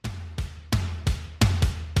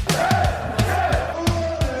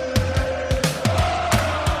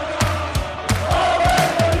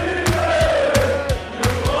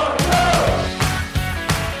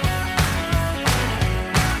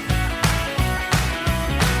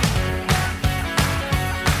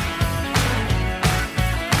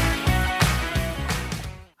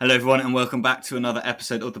Hello everyone and welcome back to another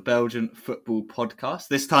episode of the Belgian Football Podcast.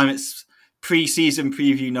 This time it's pre-season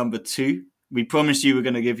preview number 2. We promised you we're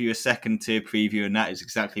going to give you a second tier preview and that is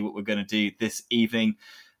exactly what we're going to do this evening.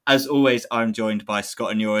 As always, I'm joined by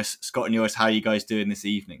Scott and Joris. Scott and Joris, how are you guys doing this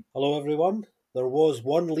evening? Hello everyone. There was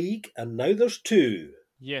one league and now there's two.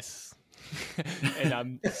 Yes. And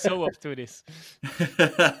I'm so up to this.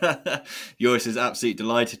 Joris is absolutely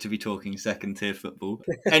delighted to be talking second tier football.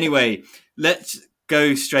 Anyway, let's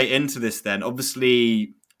go straight into this then.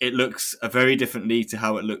 Obviously, it looks a very different league to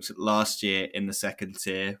how it looked last year in the second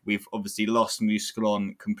tier. We've obviously lost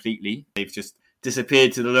Mouscron completely. They've just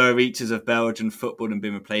disappeared to the lower reaches of Belgian football and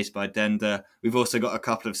been replaced by Dender. We've also got a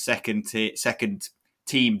couple of second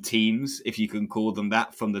team teams, if you can call them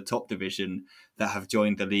that, from the top division that have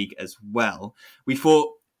joined the league as well. We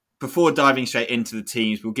thought before diving straight into the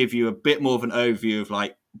teams, we'll give you a bit more of an overview of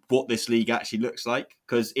like what this league actually looks like,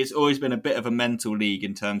 because it's always been a bit of a mental league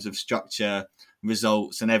in terms of structure,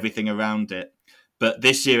 results and everything around it. But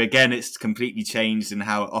this year, again, it's completely changed in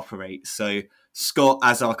how it operates. So Scott,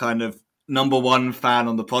 as our kind of number one fan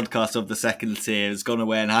on the podcast of the second tier, has gone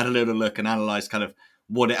away and had a little look and analysed kind of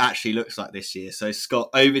what it actually looks like this year. So Scott,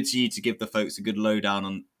 over to you to give the folks a good lowdown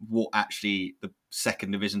on what actually the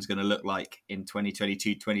second division is going to look like in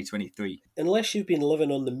 2022-2023. Unless you've been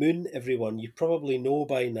living on the moon, everyone, you probably know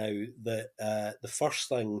by now that the first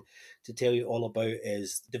thing to tell you all about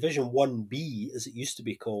is Division 1B, as it used to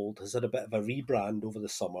be called, has had a bit of a rebrand over the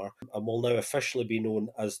summer and will now officially be known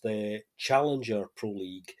as the Challenger Pro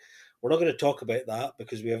League. We're not going to talk about that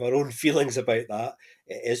because we have our own feelings about that.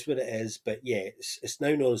 It is what it is. But yeah, it's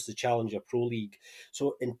now known as the Challenger Pro League.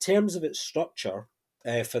 So in terms of its structure,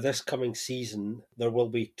 for this coming season, there will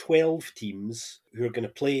be 12 teams who are going to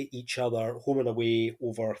play each other home and away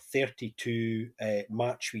over 32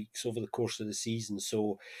 match weeks over the course of the season.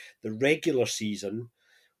 So the regular season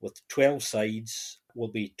with 12 sides will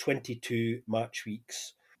be 22 match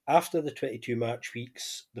weeks. After the 22 match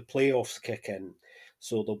weeks, the playoffs kick in.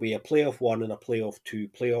 So there'll be a playoff 1 and a playoff 2.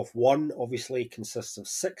 Playoff 1 obviously consists of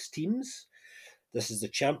 6 teams. This is the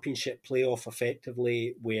championship playoff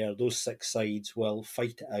effectively, where those 6 sides will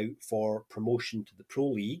fight it out for promotion to the Pro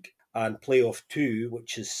League. And playoff 2,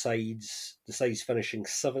 which is the sides finishing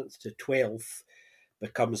 7th to 12th,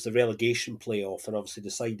 becomes the relegation playoff, and obviously the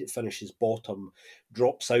side that finishes bottom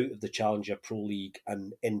drops out of the Challenger Pro League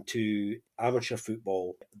and into amateur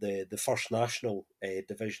football, the first national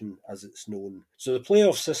division as it's known. So the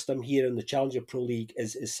playoff system here in the Challenger Pro League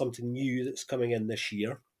is something new that's coming in this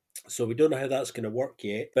year. So we don't know how that's going to work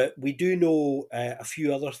yet, but we do know a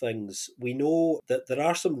few other things. We know that there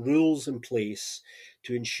are some rules in place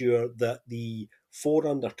to ensure that the 4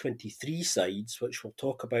 under-23 sides, which we'll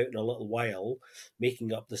talk about in a little while,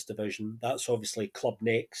 making up this division. That's obviously Club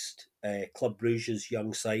Next, Club Bruges'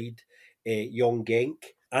 young side, Young Genk,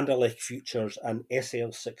 Anderlecht Futures and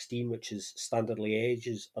SL16, which is Standard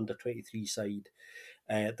Liège's under-23 side.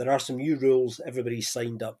 There are some new rules everybody's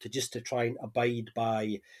signed up to just to try and abide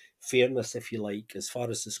by fairness, if you like, as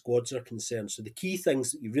far as the squads are concerned. So the key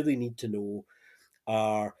things that you really need to know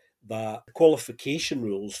are that qualification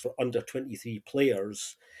rules for under-23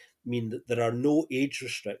 players mean that there are no age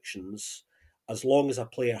restrictions as long as a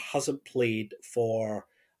player hasn't played for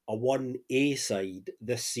a 1A side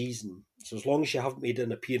this season. So as long as you haven't made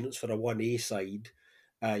an appearance for a 1A side,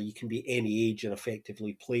 you can be any age and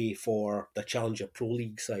effectively play for the Challenger Pro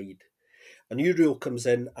League side. A new rule comes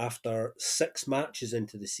in after 6 matches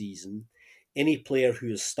into the season. Any player who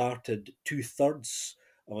has started 2/3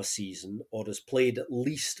 of a season or has played at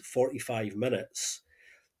least 45 minutes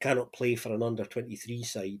cannot play for an under-23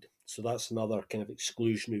 side. So that's another kind of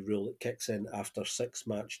exclusionary rule that kicks in after 6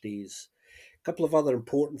 match days. A couple of other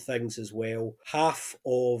important things as well. Half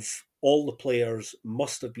of all the players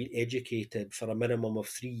must have been educated for a minimum of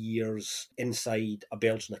 3 years inside a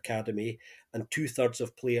Belgian academy, and 2/3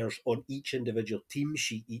 of players on each individual team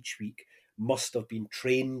sheet each week must have been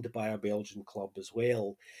trained by a Belgian club as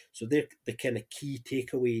well. So they're the kind of key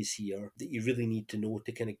takeaways here that you really need to know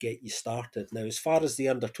to kind of get you started. Now, as far as the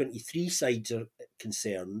under-23 sides are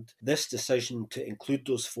concerned, this decision to include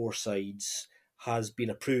those 4 sides has been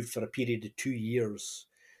approved for a period of 2 years.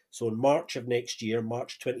 So in March of next year,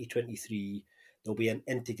 March 2023, there'll be an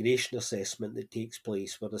integration assessment that takes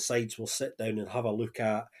place where the sides will sit down and have a look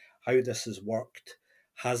at how this has worked.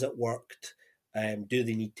 Has it worked? Do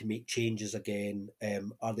they need to make changes again?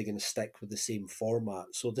 Are they going to stick with the same format?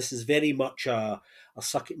 So this is very much a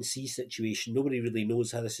suck it and see situation. Nobody really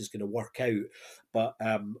knows how this is going to work out, but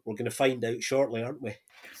we're going to find out shortly, aren't we?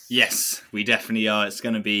 Yes, we definitely are. It's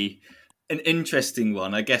going to be an interesting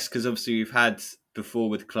one, I guess, because obviously we've had before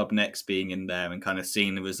with Club Next being in there and kind of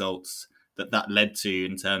seeing the results that led to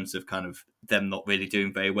in terms of kind of them not really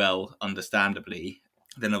doing very well, understandably.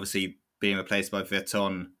 Then obviously being replaced by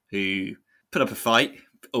Verton, who put up a fight,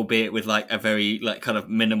 albeit with like a very like kind of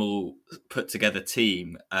minimal put together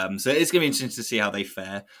team. So it's going to be interesting to see how they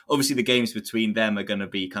fare. Obviously, the games between them are going to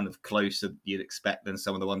be kind of closer you'd expect than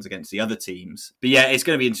some of the ones against the other teams. But yeah, it's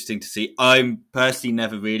going to be interesting to see. I'm personally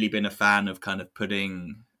never really been a fan of kind of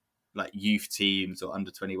putting like youth teams or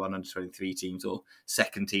under 21, under 23 teams or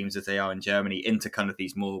second teams as they are in Germany into kind of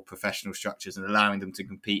these more professional structures and allowing them to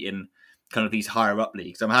compete in kind of these higher up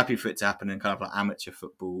leagues. I'm happy for it to happen in kind of like amateur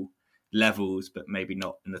football levels, but maybe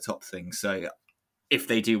not in the top things. So if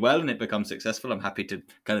they do well and it becomes successful, I'm happy to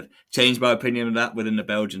kind of change my opinion on that within the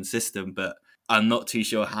Belgian system, but I'm not too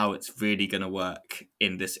sure how it's really going to work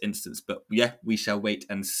in this instance. But yeah, we shall wait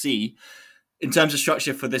and see. In terms of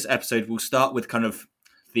structure for this episode, we'll start with kind of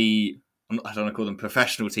I don't want to call them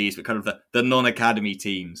professional teams, but kind of the non-academy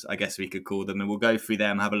teams, I guess we could call them. And we'll go through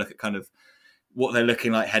them, have a look at kind of what they're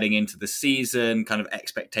looking like heading into the season, kind of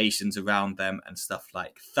expectations around them and stuff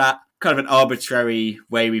like that. Kind of an arbitrary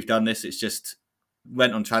way we've done this. It's just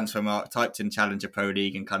went on Transfermarkt, typed in Challenger Pro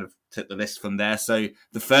League and kind of took the list from there. So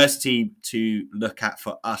the first team to look at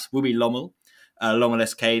for us will be Lommel. Lommel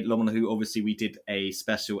SK, Lommel, who obviously we did a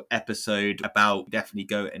special episode about. Definitely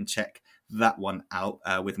go and check that one out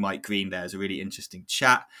with Mike Green. There's a really interesting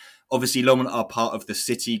chat. Obviously, Lommel are part of the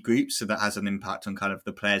City group, so that has an impact on kind of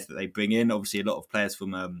the players that they bring in. Obviously, a lot of players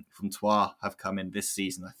from Troyes have come in this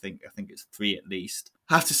season. I think it's 3 at least.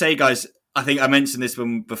 I have to say, guys, I think I mentioned this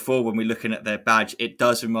before when we're looking at their badge. It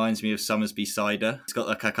does remind me of Summersby Cider. It's got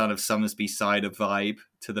like a kind of Summersby Cider vibe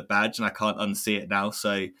to the badge, and I can't unsee it now.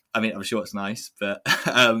 So, I mean, I'm sure it's nice, but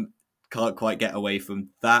can't quite get away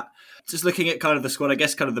from that. Just looking at kind of the squad, I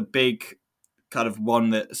guess kind of the big kind of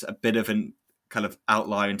one that's a bit of an kind of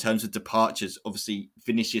outlier in terms of departures. Obviously,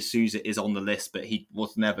 Vinicius Souza is on the list, but he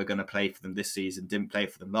was never going to play for them this season, didn't play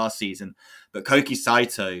for them last season. But Koki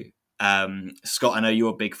Saito, Scott, I know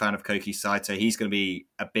you're a big fan of Koki Saito. He's going to be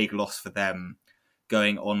a big loss for them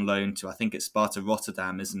going on loan to, I think it's Sparta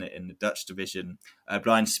Rotterdam, isn't it, in the Dutch division.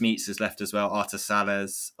 Brian Smeets has left as well, Arta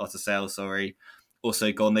Sales,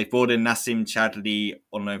 also gone. They've brought in Nassim Chadli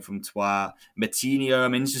on loan from Troyes. Matinho,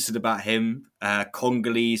 I'm interested about him.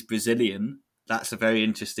 Congolese, Brazilian. That's a very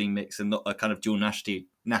interesting mix and not a kind of dual nationality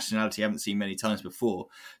I haven't seen many times before.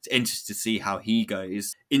 It's interesting to see how he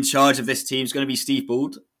goes. In charge of this team is going to be Steve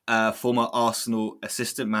Bald, former Arsenal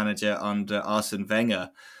assistant manager under Arsene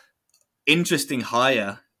Wenger. Interesting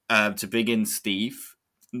hire to bring in Steve.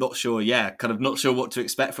 Not sure what to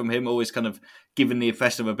expect from him. Always kind of given the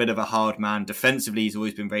impression of a bit of a hard man. Defensively, he's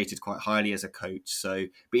always been rated quite highly as a coach. So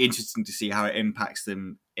it'd be interesting to see how it impacts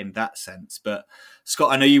them in that sense. But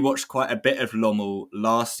Scott, I know you watched quite a bit of Lommel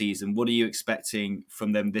last season. What are you expecting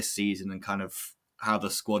from them this season and kind of how the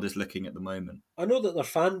squad is looking at the moment? I know that their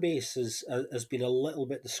fan base has been a little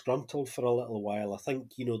bit disgruntled for a little while. I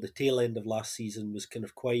think, the tail end of last season was kind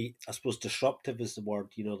of quite, I suppose, disruptive is the word.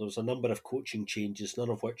 There was a number of coaching changes, none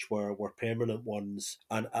of which were permanent ones.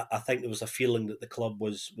 And I think there was a feeling that the club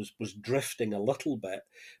was drifting a little bit.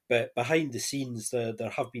 But behind the scenes, there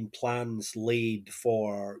have been plans laid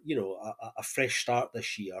for, a fresh start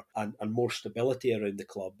this year and more stability around the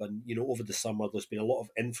club. And, over the summer, there's been a lot of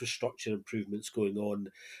infrastructure improvements going on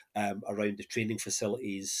around the training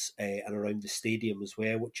facilities and around the stadium as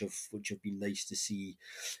well, which have been nice to see.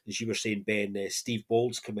 As you were saying, Ben, Steve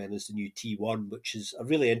Bald's come in as the new T1, which is a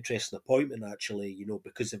really interesting appointment actually,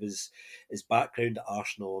 because of his background at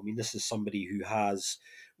Arsenal. I mean, this is somebody who has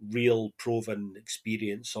real proven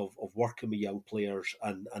experience of working with young players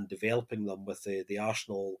and developing them with the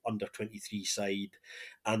Arsenal under-23 side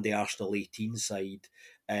and the Arsenal 18 side.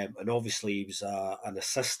 And obviously he was an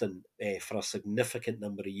assistant for a significant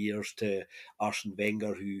number of years to Arsene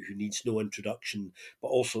Wenger, who needs no introduction, but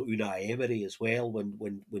also Unai Emery as well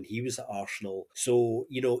when he was at Arsenal. So,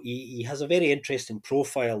 he has a very interesting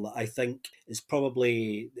profile that I think is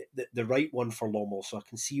probably the right one for Lommel. So I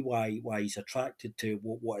can see why he's attracted to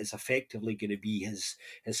what is effectively going to be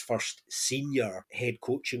his first senior head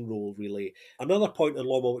coaching role, really. Another point on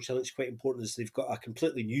Lommel, which I think is quite important, is they've got a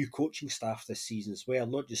completely new coaching staff this season as well.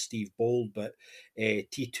 Not just Steve Bold, but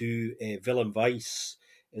T2 Willem Weiss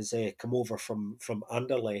has come over from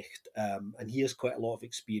Anderlecht, and he has quite a lot of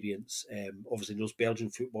experience. Obviously knows Belgian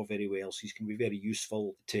football very well, so he's going to be very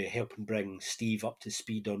useful to help and bring Steve up to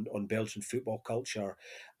speed on Belgian football culture.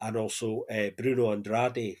 and also Bruno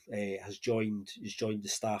Andrade has joined the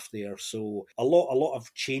staff there. So a lot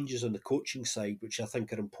of changes on the coaching side, which I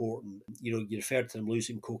think are important. You know, you referred to them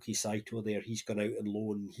losing Koki Saito there. He's gone out on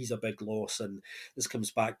loan. He's a big loss, and this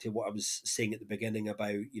comes back to what I was saying at the beginning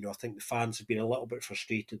about, you know, I think the fans have been a little bit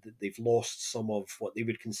frustrated that they've lost some of what they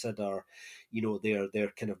would consider, you know, their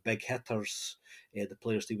kind of big hitters, the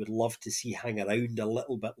players they would love to see hang around a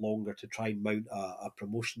little bit longer to try and mount a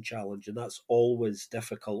promotion challenge. And that's always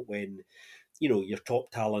difficult when, you know, your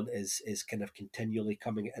top talent is kind of continually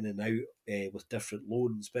coming in and out with different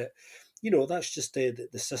loans. But, you know, that's just the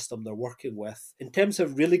system they're working with. In terms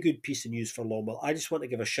of really good piece of news for Lommel, I just want to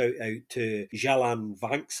give a shout out to Jalan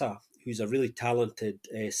Vanksa, who's a really talented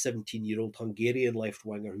 17-year-old Hungarian left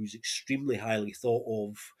winger who's extremely highly thought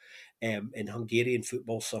of in Hungarian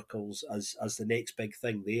football circles as the next big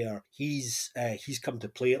thing there. He's come to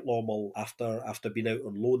play at Lommel after being out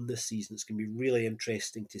on loan this season. It's going to be really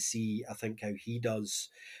interesting to see, I think, how he does,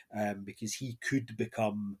 because he could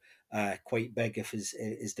become quite big if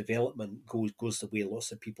his development goes the way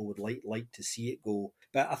lots of people would like to see it go.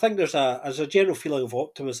 But I think there's a general feeling of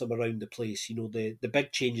optimism around the place. You know, the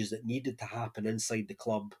big changes that needed to happen inside the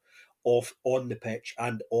club, off on the pitch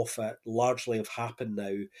and off it, largely have happened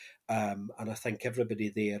now, and I think everybody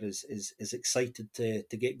there is excited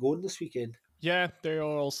to get going this weekend. Yeah, they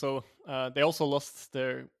also lost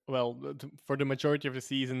their, for the majority of the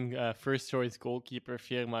season, first choice goalkeeper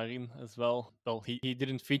Pierre Marin as well. Well, he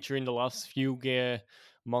didn't feature in the last few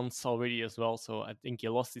months already as well, so I think he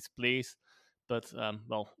lost his place. But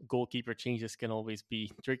goalkeeper changes can always be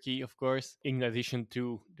tricky, of course. In addition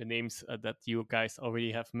to the names that you guys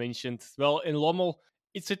already have mentioned, well, in Lommel,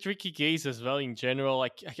 it's a tricky case as well. In general,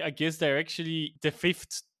 I guess they're actually the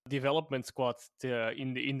fifth development squad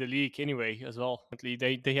in the league anyway as well.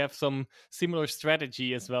 They have some similar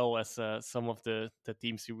strategy as well as some of the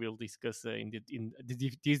teams we will discuss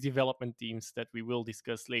these development teams that we will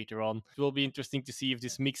discuss later on. It will be interesting to see if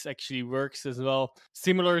this mix actually works as well,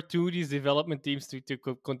 similar to these development teams, to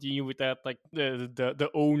continue with that. Like the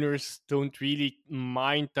owners don't really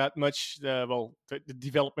mind that much. The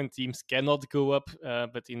development teams cannot go up,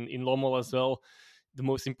 but in Lommel as well, the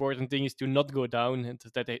most important thing is to not go down, and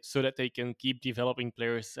so that they can keep developing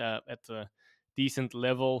players at a decent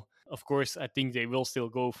level. Of course, I think they will still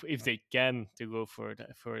go if they can to go for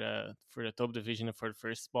the top division and for the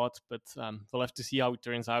first spot. But we'll have to see how it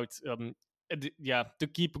turns out. To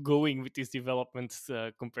keep going with this development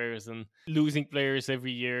comparison, losing players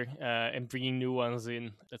every year and bringing new ones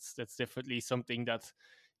in, that's definitely something that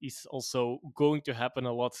is also going to happen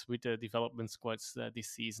a lot with the development squads this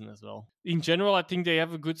season as well. In general, I think they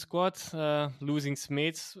have a good squad. Losing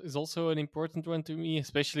Smeets is also an important one to me,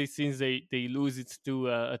 especially since they lose it to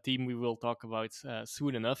a team we will talk about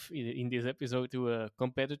soon enough in this episode, to a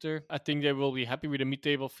competitor. I think they will be happy with a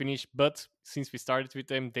mid-table finish, but since we started with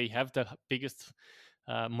them, they have the biggest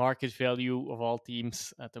market value of all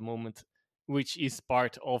teams at the moment, which is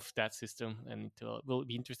part of that system. And it will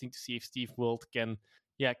be interesting to see if Steve Wold can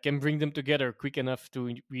bring them together quick enough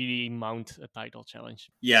to really mount a title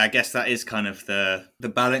challenge. Yeah, I guess that is kind of the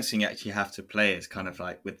balancing you actually have to play, is kind of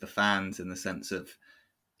like with the fans, in the sense of,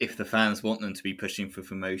 if the fans want them to be pushing for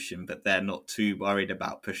promotion, but they're not too worried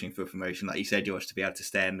about pushing for promotion, like you said, Josh, to be able to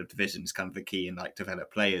stay in the division is kind of the key, and like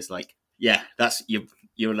develop players. Like, yeah, that's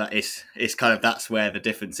you're like, it's kind of, that's where the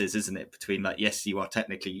difference is, isn't it? Between, like, yes, you are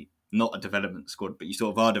technically not a development squad, but you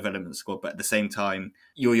sort of are a development squad. But at the same time,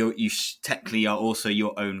 you technically are also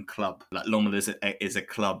your own club. Like, Lommel is a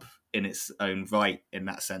club in its own right. In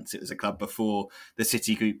that sense, it was a club before the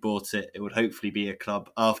City Group bought it. It would hopefully be a club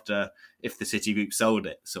after, if the City Group sold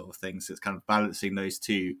it, sort of thing. So it's kind of balancing those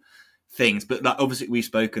two things. But like, obviously, we've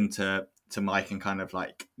spoken to Mike and kind of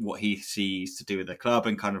like what he sees to do with the club,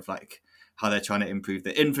 and kind of like how they're trying to improve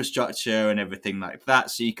the infrastructure and everything like that.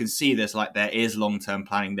 So you can see there's like, there is long-term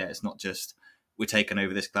planning there. It's not just, we're taking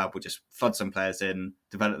over this club, we'll just flood some players in,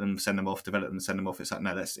 develop them, send them off, develop them, send them off. It's like,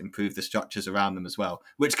 no, let's improve the structures around them as well,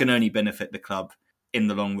 which can only benefit the club in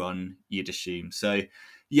the long run, you'd assume. So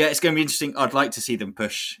yeah, it's going to be interesting. I'd like to see them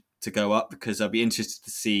push to go up, because I'd be interested to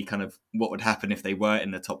see kind of what would happen if they were in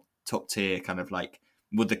the top tier, kind of like,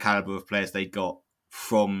 would the caliber of players they got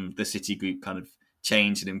from the City Group kind of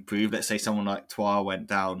change and improve? Let's say someone like Troyes went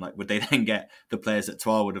down, like, would they then get the players that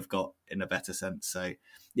Troyes would have got in a better sense? So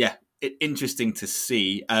yeah, interesting to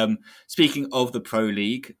see. Speaking of the Pro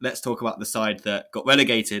League, let's talk about the side that got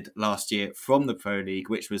relegated last year from the Pro League,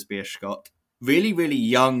 which was Beerschot. Really, really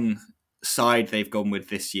young side they've gone with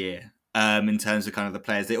this year, in terms of kind of the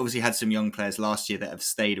players. They obviously had some young players last year that have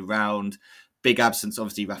stayed around, big absence,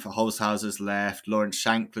 obviously, Rafa Holzhauser's left, Lawrence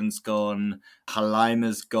Shankland's gone,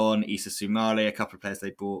 Halaima's gone, Issa Sumale, a couple of players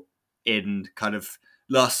they brought in kind of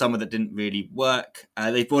last summer that didn't really work.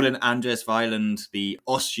 They brought in Andreas Weiland, the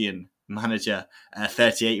Austrian manager, a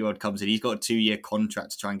 38-year-old comes in. He's got a 2-year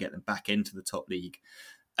contract to try and get them back into the top league.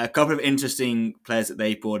 A couple of interesting players that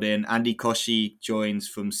they brought in. Andy Koshy joins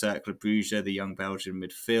from Cercle Bruges, the young Belgian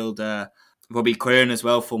midfielder. Robbie Quirn as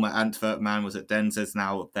well, former Antwerp man, was at Denzer's,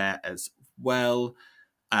 now there as well.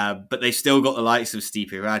 But they've still got the likes of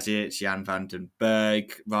Stipe Radic, Jan van den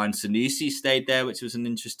Berg, Ryan Sanusi stayed there, which was an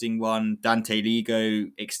interesting one. Dante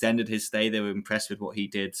Ligo extended his stay. They were impressed with what he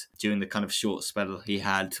did during the kind of short spell he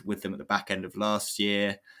had with them at the back end of last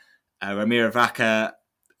year. Ramiro Vaca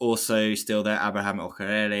also still there, Abraham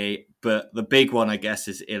Okerele. But the big one, I guess,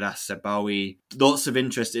 is Ilas Sabawi. Lots of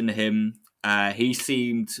interest in him. He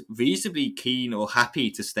seemed reasonably keen or happy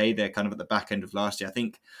to stay there kind of at the back end of last year. I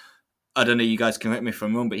think, I don't know, you guys correct me if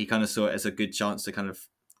I'm wrong, but he kind of saw it as a good chance to kind of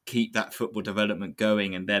keep that football development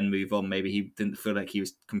going and then move on. Maybe he didn't feel like he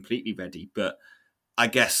was completely ready. But I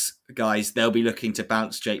guess, guys, they'll be looking to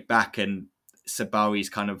bounce straight back, and Sabawi's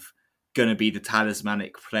kind of going to be the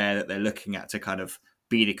talismanic player that they're looking at to kind of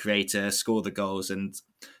be the creator, score the goals. And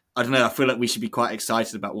I don't know, I feel like we should be quite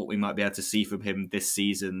excited about what we might be able to see from him this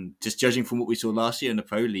season. Just judging from what we saw last year in the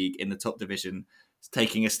Pro League, in the top division,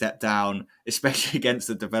 taking a step down, especially against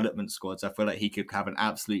the development squads. I feel like he could have an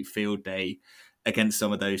absolute field day against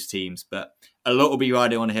some of those teams. But a lot will be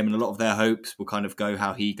riding on him, and a lot of their hopes will kind of go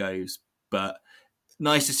how he goes. But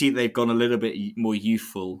nice to see that they've gone a little bit more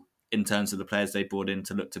youthful in terms of the players they brought in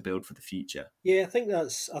to look to build for the future. Yeah, I think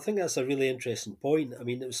that's a really interesting point. I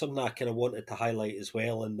mean, it was something I kind of wanted to highlight as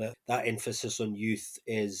well, and that emphasis on youth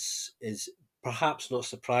is perhaps not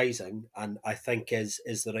surprising, and I think is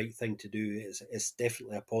the right thing to do. It's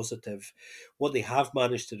definitely a positive. What they have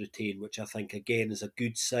managed to retain, which I think again is a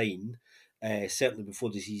good sign, certainly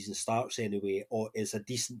before the season starts anyway, or is a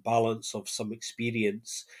decent balance of some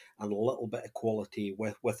experience and a little bit of quality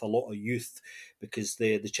with a lot of youth, because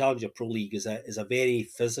the Challenger Pro League is a very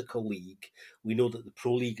physical league. We know that the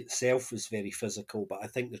Pro League itself is very physical, but I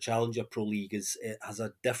think the Challenger Pro League has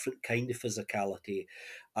a different kind of physicality.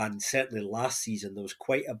 And certainly last season, there was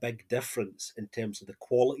quite a big difference in terms of the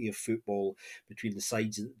quality of football between the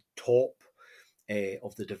sides at the top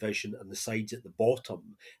of the division and the sides at the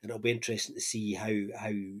bottom, and it'll be interesting to see how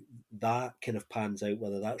that kind of pans out,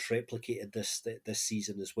 whether that's replicated this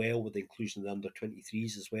season as well, with the inclusion of the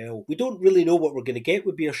under-23s as well. We don't really know what we're going to get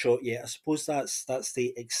with Beerschot yet. I suppose that's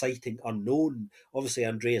the exciting unknown. Obviously,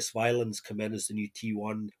 Andreas Weiland's come in as the new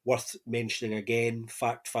T1. Worth mentioning again,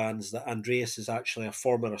 fact fans, that Andreas is actually a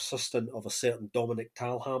former assistant of a certain Dominic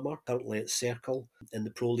Talhammer, currently at Cercle in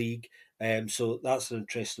the Pro League. So that's an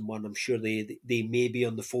interesting one. I'm sure they may be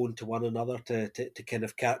on the phone to one another to kind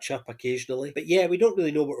of catch up occasionally. But yeah, we don't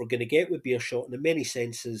really know what we're going to get with Beerschot, and in many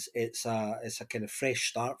senses it's a kind of fresh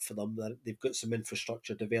start for them. They've got some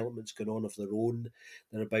infrastructure developments going on of their own.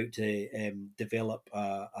 They're about to develop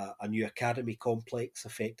a new academy complex,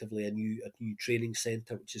 effectively a new training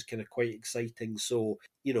centre, which is kind of quite exciting. So,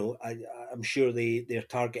 you know, I'm sure their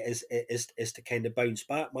target is to kind of bounce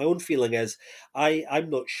back. My own feeling is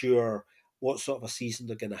I'm not sure what sort of a season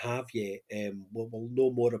they're going to have yet. We'll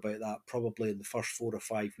know more about that probably in the first 4 or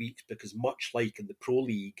 5 weeks, because much like in the Pro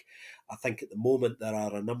League, I think at the moment there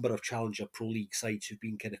are a number of Challenger Pro League sides who've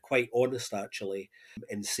been kind of quite honest actually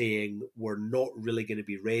in saying we're not really going to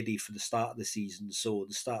be ready for the start of the season, so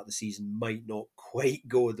the start of the season might not quite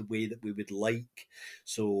go the way that we would like.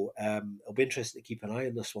 So it'll be interesting to keep an eye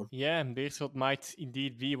on this one. Yeah, Beerschot might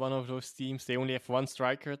indeed be one of those teams. They only have one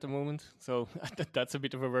striker at the moment, so that's a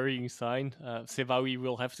bit of a worrying sign. Sevawi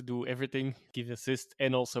will have to do everything, give assist,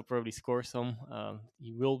 and also probably score some.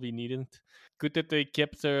 He will be needed. Good that they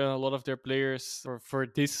kept a lot of their players for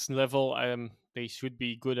this level. They should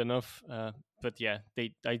be good enough. But yeah,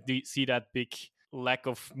 I do see that big lack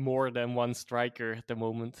of more than one striker at the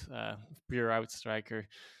moment, pure out striker.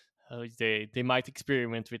 They might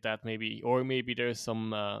experiment with that maybe, or maybe there's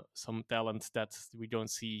some talent that we don't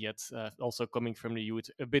see yet, also coming from the youth,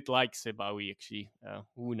 a bit like Sebawi actually.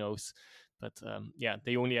 Who knows? But yeah,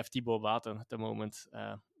 they only have Thibaut Baten at the moment.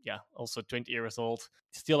 Yeah, also 20 years old,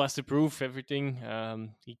 still has to prove everything.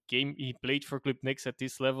 He played for Club Next at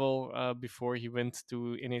this level before he went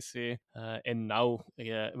to NEC, and now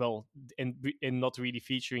and not really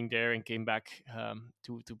featuring there, and came back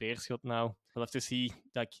to Beerschot now. We'll have to see.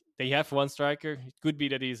 Like, they have one striker. It could be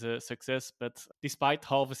that he's a success, but despite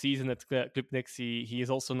half a season at Club Next, he is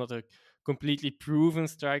also not a completely proven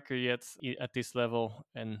striker yet at this level,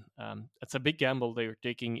 and it's a big gamble they were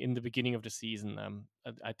taking in the beginning of the season,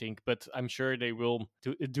 I think. But I'm sure they will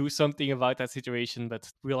do something about that situation.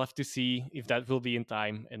 But we'll have to see if that will be in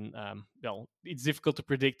time. And well, it's difficult to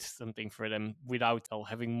predict something for them without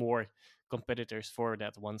having more competitors for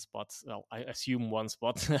that one spot. Well, I assume one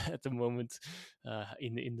spot at the moment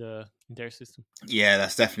in their system. Yeah,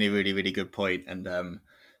 that's definitely a really, really good point. And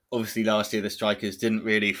obviously, last year the strikers didn't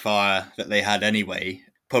really fire that they had anyway.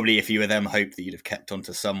 Probably, if you were them, hope that you'd have kept on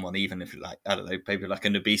to someone, even if, like, I don't know, maybe like a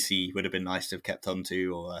Nabisi would have been nice to have kept on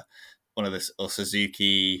to, or one of the, or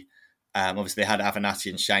Suzuki. Obviously, they had Avenatti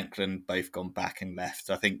and Shankland both gone back and left.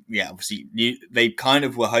 I think, yeah, obviously, they kind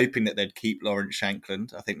of were hoping that they'd keep Lawrence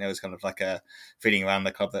Shankland. I think there was kind of like a feeling around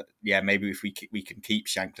the club that, yeah, maybe if we can keep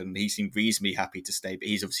Shankland. He seemed reasonably happy to stay, but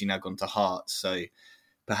he's obviously now gone to Hearts. So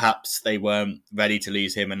perhaps they weren't ready to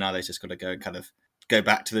lose him, and now they've just got to go and kind of go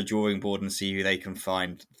back to the drawing board and see who they can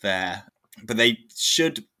find there. But they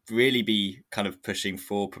should really be kind of pushing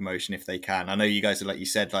for promotion if they can. I know you guys are, like you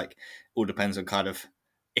said, like, all depends on kind of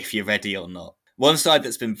if you're ready or not. One side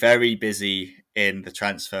that's been very busy in the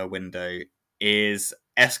transfer window is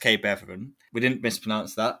SK Beveren. We didn't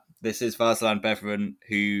mispronounce that. This is Varsland Beveren,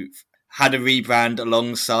 who had a rebrand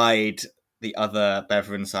alongside the other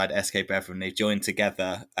Beveren side, SK Beveren. They've joined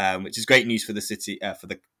together, which is great news for the city, for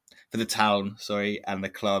the town, sorry, and the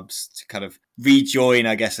clubs to kind of rejoin,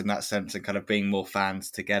 I guess, in that sense, and kind of bring more fans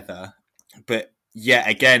together. But yeah,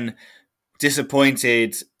 again,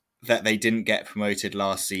 disappointed that they didn't get promoted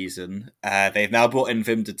last season. They've now brought in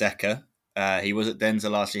Wim de Dekker. He was at Denzer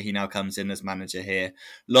last year. He now comes in as manager here.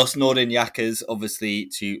 Lost Nordin Jakkers, obviously,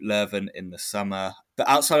 to Leuven in the summer. But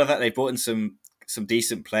outside of that, they've brought in some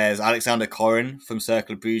decent players. Alexander Corrin from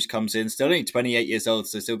Cercle Bruges comes in. Still only 28 years old,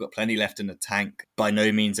 so still got plenty left in the tank. By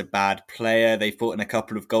no means a bad player. They've brought in a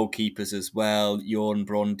couple of goalkeepers as well. Jorn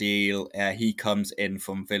Brondeel, he comes in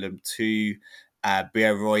from Willem II.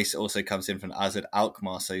 Beer Royce also comes in from AZ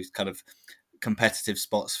Alkmaar, so he's kind of competitive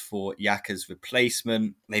spots for Jakkers'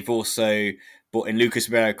 replacement. They've also brought in Lucas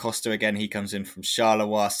Ribeiro Costa again. He comes in from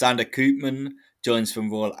Charleroi. Sander Koopman joins from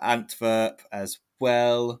Royal Antwerp as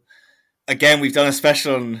well. Again, we've done a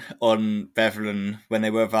special on Beveren when they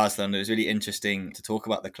were Varsland. It was really interesting to talk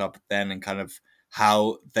about the club then and kind of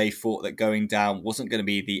how they thought that going down wasn't going to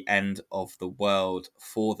be the end of the world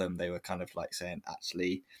for them. They were kind of like saying,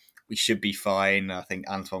 actually, we should be fine. I think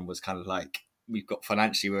Antoine was kind of like, we've got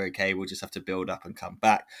financially, we're okay. We'll just have to build up and come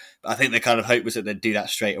back. But I think the kind of hope was that they'd do that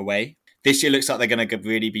straight away. This year looks like they're going to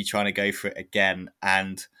really be trying to go for it again.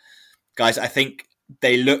 And guys, I think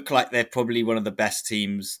they look like they're probably one of the best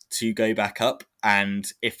teams to go back up. And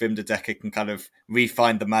if Wim de Dekker can kind of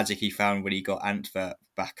re-find the magic he found when he got Antwerp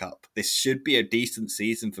back up, this should be a decent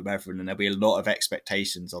season for Beveren, and there'll be a lot of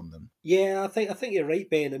expectations on them. Yeah, I think you're right,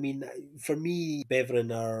 Ben. I mean, for me,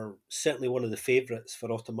 Beveren are certainly one of the favourites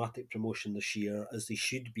for automatic promotion this year, as they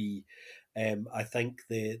should be. I think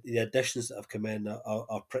the additions that have come in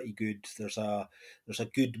are pretty good. There's a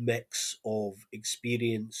good mix of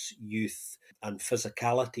experience, youth, and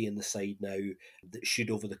physicality in the side now that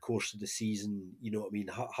should, over the course of the season, you know what I mean,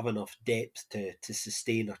 have enough depth to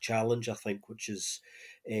sustain a challenge, I think, which is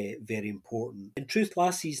very important. In truth,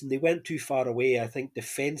 last season they went too far away, I think,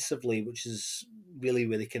 defensively, which is really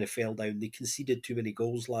where they kind of fell down. They conceded too many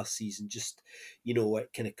goals last season, just, you know,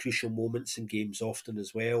 at kind of crucial moments in games often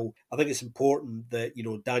as well. I think it's important that, you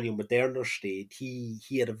know, Daniel Moderner stayed.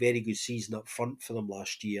 He had a very good season up front for them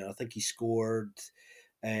last year. I think he scored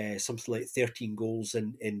something like 13 goals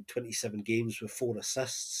in 27 games with 4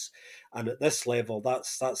 assists. And at this level,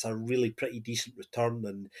 that's a really pretty decent return.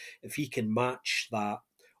 And if he can match that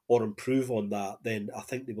or improve on that, then I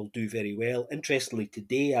think they will do very well. Interestingly,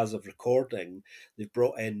 today, as of recording, they've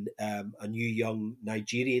brought in a new young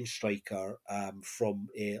Nigerian striker from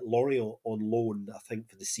Lorient on loan, I think,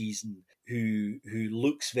 for the season, who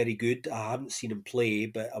looks very good. I haven't seen him play,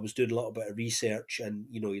 but I was doing a little bit of research, and,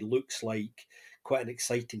 you know, he looks like quite an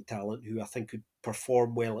exciting talent who I think could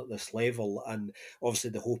perform well at this level. And obviously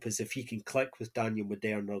the hope is if he can click with Daniel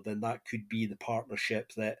Moderner, then that could be the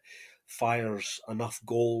partnership that fires enough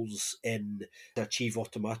goals in to achieve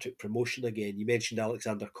automatic promotion again. You mentioned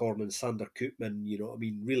Alexander Korn and Sander Koopman, you know what I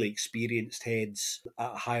mean, really experienced heads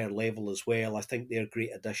at a higher level as well. I think they're great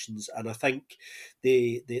additions, and I think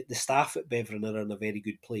the staff at Beveren are in a very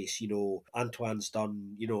good place. You know, Antoine's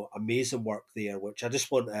done, you know, amazing work there, which I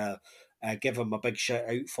just want to give him a big shout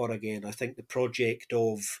out for again. I think the project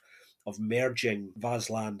of merging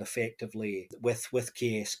Varsland effectively with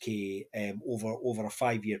KSK over a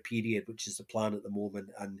 5-year period, which is the plan at the moment,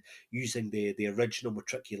 and using the original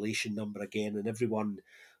matriculation number again, and everyone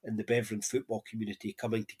in the Beveren football community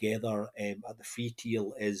coming together at the Free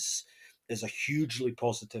Teal is a hugely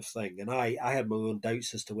positive thing. And I had my own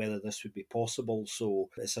doubts as to whether this would be possible. So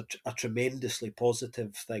it's a tremendously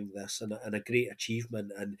positive thing, this, and a great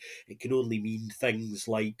achievement. And it can only mean things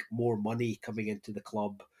like more money coming into the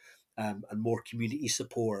club, and more community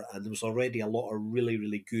support. And there was already a lot of really,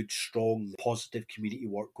 really good, strong, positive community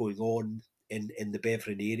work going on in the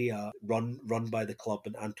Beveren area, run by the club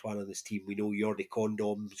and Antoine and his team. We know Jordi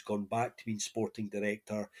Condom's gone back to being sporting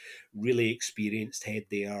director, really experienced head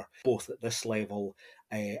there, both at this level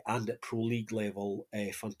and at Pro League level.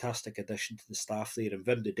 A fantastic addition to the staff there. And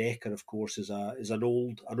Wim de Decker, of course, is an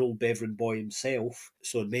old Beveren boy himself.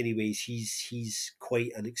 So in many ways, he's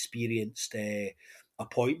quite an experienced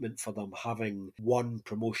appointment for them, having won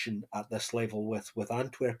promotion at this level with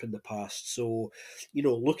Antwerp in the past. So,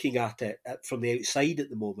 looking at it from the outside at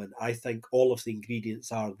the moment, I think all of the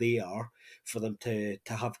ingredients are there for them to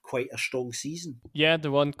have quite a strong season. Yeah, the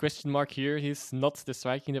one question mark here is not the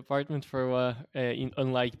striking department for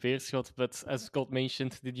unlike Beerschot, but as Scott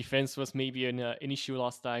mentioned, the defense was maybe an issue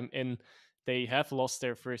last time, and they have lost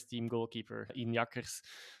their first team goalkeeper in Jakkers.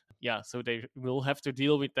 Yeah, so they will have to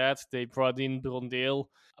deal with that. They brought in Brondeel.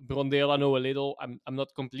 Brondeel, I know a little. I'm not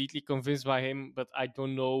completely convinced by him, but I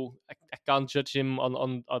don't know. I can't judge him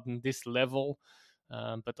on this level.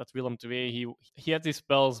 But at Willem II, he had his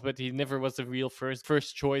spells, but he never was a real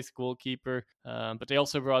first choice goalkeeper. But they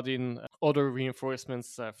also brought in other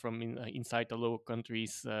reinforcements from inside the Low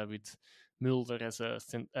Countries with Mulder as a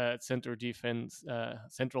central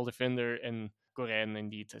defender, and Coren,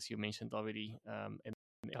 indeed, as you mentioned already, and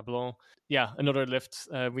Ablon. Yeah, another left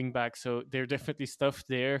wing back. So they're definitely stuffed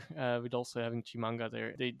there. With also having Chimanga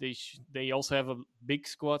there. They also have a big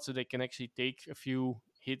squad, so they can actually take a few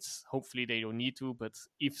hits. Hopefully they don't need to, but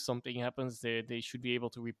if something happens, they should be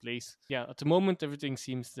able to replace. Yeah, at the moment everything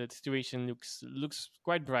seems the situation looks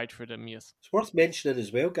quite bright for them. Yes, it's worth mentioning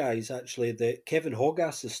as well, guys, actually, that Kevin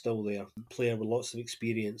Hogas is still there, player with lots of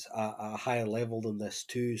experience at a higher level than this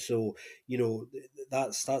too. So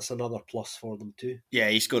that's another plus for them too. Yeah,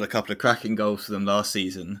 he scored a couple of cracking goals for them last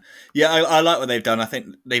season. Yeah, I like what they've done. I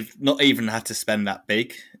think they've not even had to spend that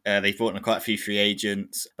big. They've brought in quite a few free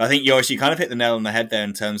agents. But I think, Joris, you kind of hit the nail on the head there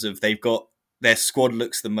in terms of their squad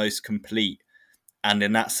looks the most complete. And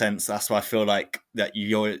in that sense, that's why I feel like that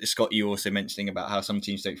Scott, you also mentioning about how some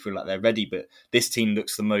teams don't feel like they're ready, but this team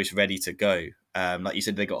looks the most ready to go. Like you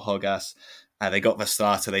said, they got Hogas, they got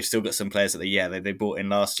Vestrata, they've still got some players that they brought in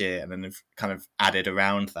last year, and then they've kind of added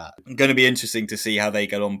around that. It's going to be interesting to see how they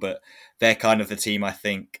get on, but they're kind of the team, I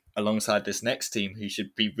think, alongside this next team, who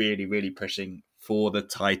should be really, really pushing for the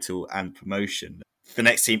title and promotion. The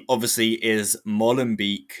next team obviously is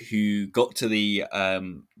Molenbeek, who got to the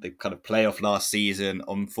kind of playoff last season.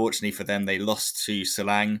 Unfortunately for them, they lost to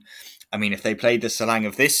Selang. I mean, if they played the Selang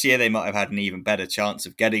of this year, they might have had an even better chance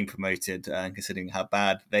of getting promoted, considering how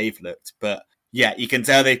bad they've looked. But yeah, you can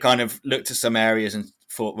tell they've kind of looked at some areas and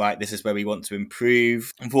thought, right, this is where we want to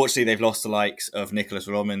improve. Unfortunately, they've lost the likes of Nicholas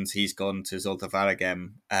Romans. He's gone to Zolta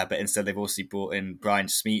Varegem, but instead they've also brought in Brian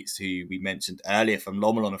Smeets, who we mentioned earlier from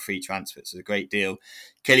Lommel on a free transfer. It's a great deal.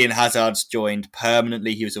 Kylian Hazard's joined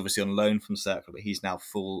permanently. He was obviously on loan from Cercle, but he's now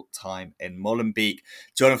full-time in Molenbeek.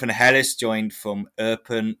 Jonathan Harris joined from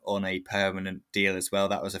Eupen on a permanent deal as well.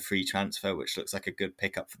 That was a free transfer, which looks like a good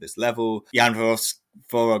pickup for this level. Jan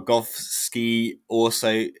Vorogovsky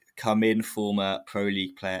also come in, former Pro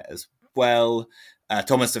League player as well.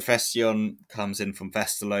 Thomas de Festion comes in from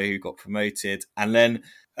Westerlo, who got promoted. And then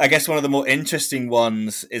I guess one of the more interesting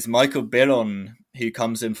ones is Michael Billon, who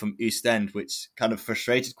comes in from Oostend, which kind of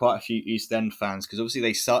frustrated quite a few Oostend fans, because obviously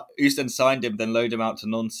Oostend signed him, then loaned him out to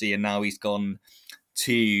Nancy, and now he's gone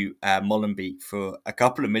to Molenbeek for a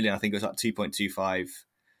couple of million. I think it was like 2.25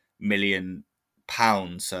 million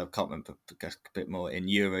pounds, so I can't remember a bit more in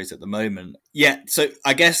euros at the moment. Yeah, so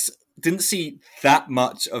I guess didn't see that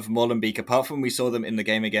much of Molenbeek apart from we saw them in the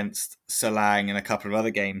game against Selang and a couple of other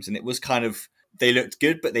games, and it was kind of, they looked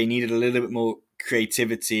good, but they needed a little bit more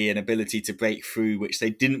creativity and ability to break through, which they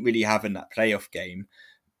didn't really have in that playoff game.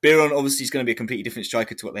 Biron obviously is going to be a completely different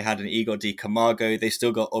striker to what they had in Igor Di Camargo. They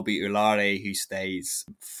still got Obi Ulare, who stays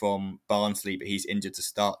from Barnsley, but he's injured to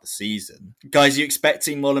start the season. Guys, are you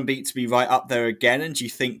expecting Molenbeek to be right up there again? And do you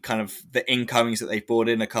think kind of the incomings that they've brought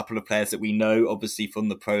in, a couple of players that we know, obviously from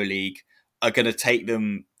the Pro League, are going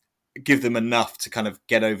to give them enough to kind of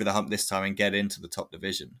get over the hump this time and get into the top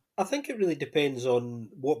division? I think it really depends on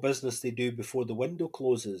what business they do before the window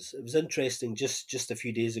closes. It was interesting, just a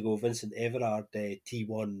few days ago, Vincent Everard,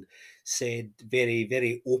 T1, said very,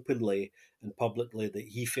 very openly and publicly that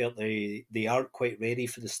he felt they aren't quite ready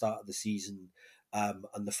for the start of the season, and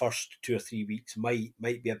the first 2 or 3 weeks might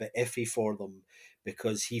be a bit iffy for them,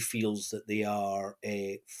 because he feels that they are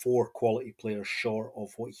 4 quality players short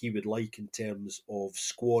of what he would like in terms of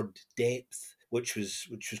squad depth, which was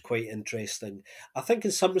quite interesting. I think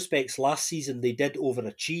in some respects last season they did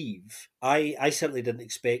overachieve. I certainly didn't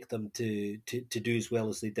expect them to do as well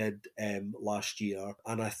as they did last year,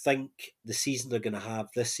 and I think the season they're going to have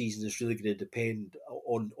this season is really going to depend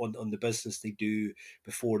on the business they do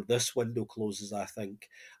before this window closes. I think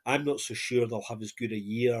I'm not so sure they'll have as good a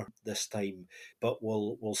year this time, but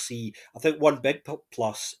we'll see. I think one big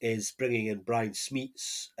plus is bringing in Brian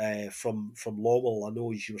Smeets from Lommel. I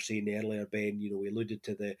know, as you were saying earlier, Ben, we alluded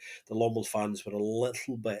to the Lommel fans were a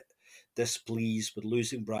little bit displeased with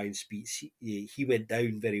losing Brian Smeets. He went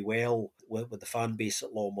down very well with the fan base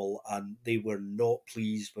at Lommel, and they were not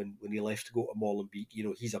pleased when he left to go to Molenbeek.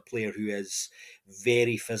 He's a player who is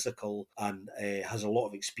very physical and has a lot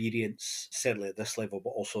of experience, certainly at this level,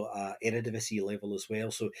 but also at Eredivisie level as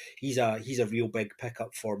well. So he's a real big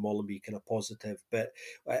pickup for Molenbeek and a positive. But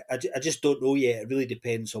I just don't know yet. It really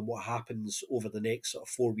depends on what happens over the next sort of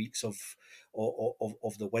 4 weeks of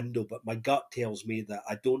the window. But my gut tells me that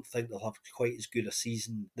I don't think they'll have quite as good a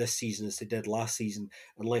season this season as they did last season,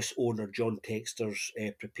 unless owner John Textor's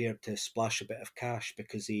prepared to splash a bit of cash,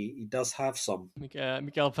 because he does have some.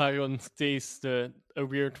 Mikael Varon stays a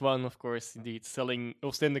weird one, of course, indeed.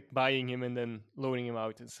 Buying him and then loaning him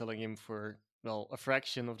out and selling him for, well, a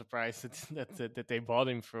fraction of the price that they bought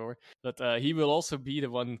him for. But he will also be the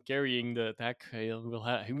one carrying the attack. He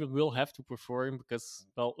will have to perform because,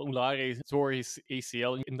 well, Ulare tore his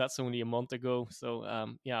ACL, and that's only a month ago.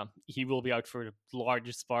 So, he will be out for the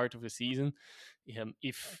largest part of the season,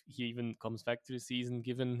 if he even comes back to the season,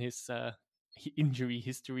 given his injury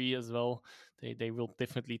history as well. They will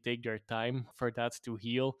definitely take their time for that to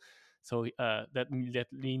heal. So that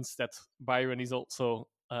means that Byron is also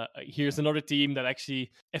here's another team that actually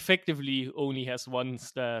effectively only has one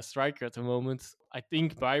striker at the moment. I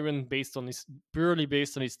think Byron, purely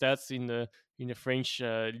based on his stats in the French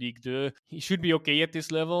Ligue 2, he should be okay at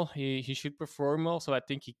this level. He should perform well, so I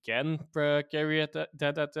think he can carry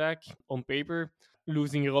that attack on paper.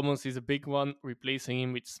 Losing Ramos is a big one. Replacing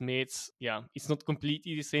him with Smeets, it's not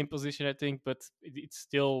completely the same position, I think, but it's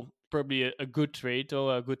still probably a good trade,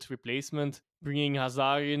 or a good replacement. Bringing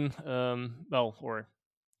Hazard in, or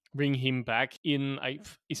bring him back in,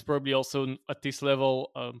 is probably also at this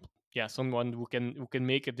level, someone who can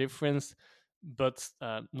make a difference, but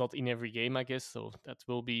not in every game, I guess. So that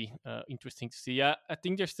will be interesting to see. I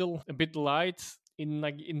think they're still a bit light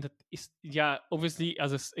obviously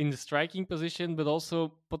in the striking position, but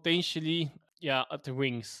also potentially at the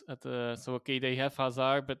wings. They have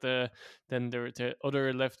Hazard, but then the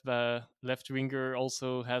other left winger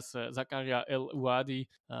also has Zakaria El Ouadi.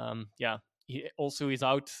 He also is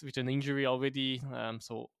out with an injury already.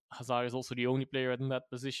 So Hazard is also the only player in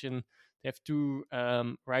that position. They have 2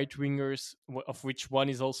 right wingers, of which one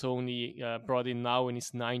is also only brought in now and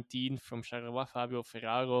is 19 from Charleroi, Fabio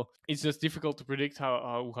Ferraro. It's just difficult to predict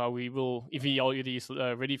how he will, if he already is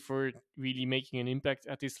ready for really making an impact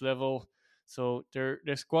at this level. So their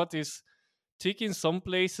squad is thick in some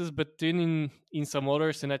places, but thin in some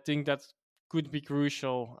others, and I think that could be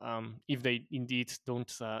crucial if they indeed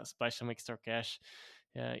don't splash some extra cash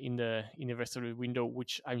in the rest of the window,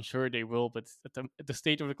 which I'm sure they will. But at the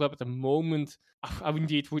state of the club at the moment, I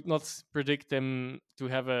indeed would not predict them to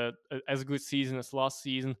have as good season as last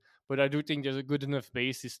season. But I do think there's a good enough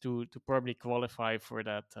basis to probably qualify for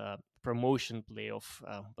that promotion playoff.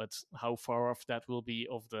 But how far off that will be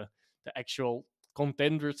of the actual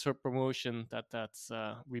contenders for promotion, that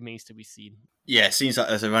remains to be seen. Yeah, it seems like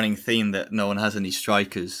there's a running theme that no one has any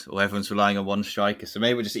strikers, or everyone's relying on one striker. So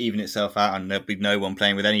maybe we'll just even itself out, and there'll be no one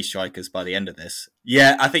playing with any strikers by the end of this.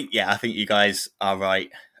 I think you guys are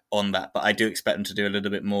right on that, but I do expect them to do a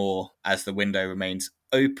little bit more as the window remains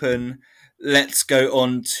open. Let's go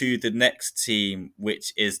on to the next team,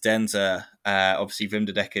 which is Denza, obviously Wim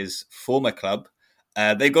de Dekker's former club.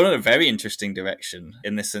 They've gone in a very interesting direction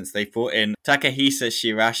in this sense. They brought in Takahisa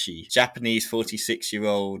Shirashi, Japanese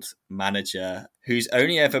 46-year-old manager who's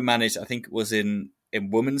only ever managed, I think it was in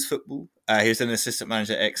women's football. He was an assistant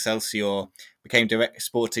manager at Excelsior, became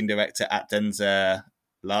sporting director at Denza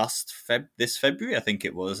this February, I think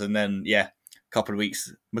it was. And then, a couple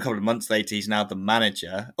of months later, he's now the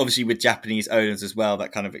manager. Obviously with Japanese owners as well,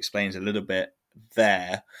 that kind of explains a little bit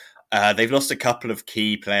there. They've lost a couple of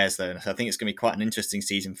key players, though, so I think it's going to be quite an interesting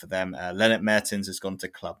season for them. Lennart Mertens has gone to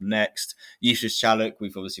Club Next. Justus Chaluk,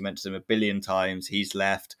 we've obviously mentioned him a billion times. He's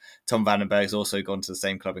left. Tom Vandenberg's also gone to the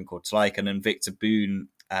same club in Kortrijk. And then Victor Boon,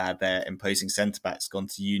 their imposing centre-back, has gone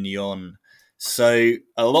to Union So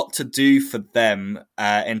a lot to do for them.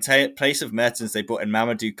 In place of Mertens, they brought in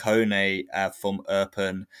Mamadou Kone from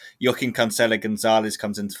Erpen. Joaquin Cancela Gonzalez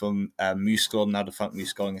comes in from Mouscron, now defunct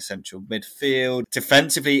Mouscron in central midfield.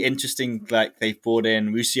 Defensively interesting, like they've brought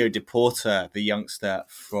in Lucio Deporta, the youngster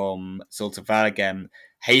from Zulte Waregem,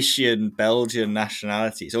 Haitian Belgian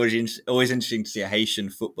nationality. It's always interesting to see a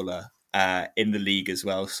Haitian footballer in the league as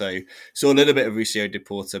well. So saw a little bit of Lucio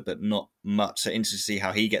Deporta, but not much. So interesting to see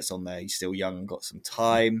how he gets on there. He's still young and got some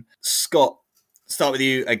time. Scott, start with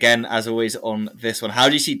you again, as always, on this one. How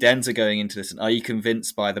do you see Denza going into this? And are you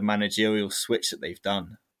convinced by the managerial switch that they've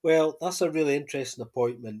done? Well, that's a really interesting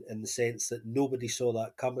appointment in the sense that nobody saw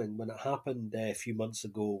that coming. When it happened a few months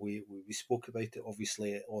ago, we spoke about it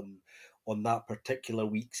obviously on that particular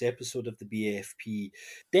week's episode of the BAFP.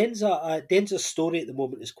 Denza's story at the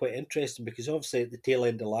moment is quite interesting because obviously at the tail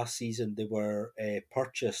end of last season they were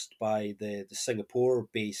purchased by the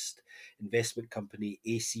Singapore-based investment company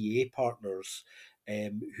ACA Partners,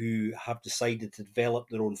 who have decided to develop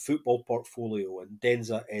their own football portfolio, and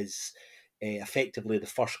Denza is effectively the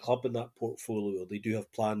first club in that portfolio. They do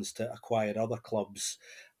have plans to acquire other clubs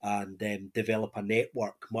and develop a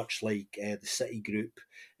network, much like the City Group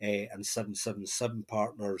and 777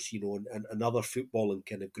 Partners, and other footballing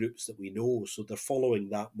kind of groups that we know. So they're following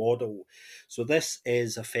that model. So this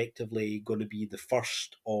is effectively going to be the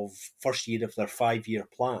first year of their 5-year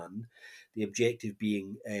plan. The objective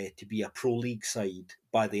being to be a Pro League side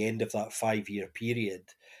by the end of that 5-year period.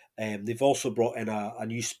 They've also brought in a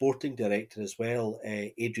new sporting director as well,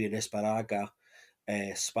 Adrian Esparaga,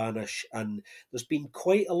 Spanish, and there's been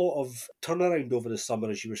quite a lot of turnaround over the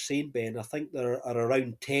summer, as you were saying, Ben. I think there are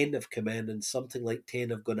around 10 have come in, and something like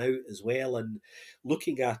 10 have gone out as well. And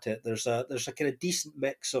looking at it, there's a kind of decent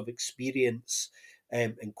mix of experience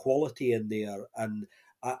and quality in there, and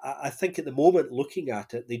I think at the moment, looking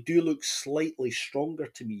at it, they do look slightly stronger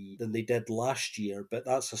to me than they did last year, but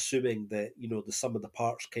that's assuming that, the sum of the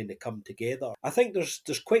parts kind of come together. I think there's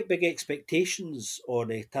quite big expectations on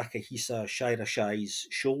Takahisa Shirashai's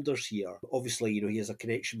shoulders here. Obviously, he has a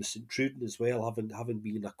connection with St Truden as well, having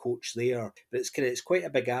been a coach there. But it's quite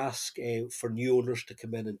a big ask for new owners to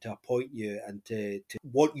come in and to appoint you and to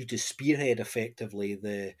want you to spearhead effectively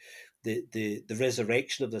the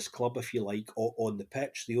resurrection of this club, if you like, on the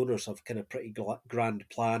pitch. The owners have kind of pretty grand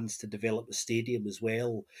plans to develop the stadium as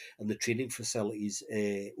well and the training facilities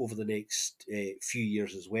over the next few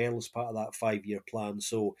years as well as part of that 5-year plan.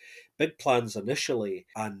 So big plans initially,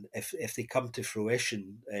 and if they come to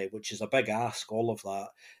fruition, which is a big ask, all of that,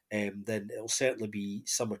 then it'll certainly be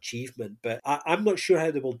some achievement. But I'm not sure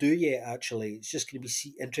how they will do yet, actually. It's just going to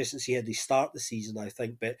be interesting to see how they start the season, I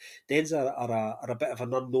think. But Denza are a bit of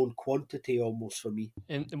an unknown quantity almost for me.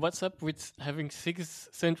 And what's up with having 6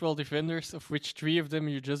 central defenders, of which 3 of them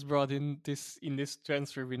you just brought in this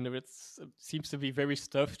transfer window? It seems to be very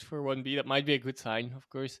stuffed for 1B. That might be a good sign, of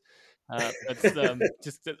course. But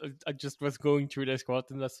I just was going through their squad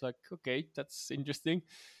and that's like, okay, that's interesting.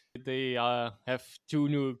 They have 2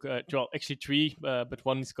 new, well, actually 3, but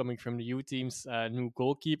one is coming from the U teams, new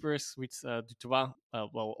goalkeepers, with Dutois,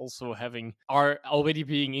 also are already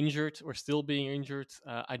being injured or still being injured.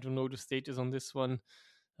 I don't know the status on this one.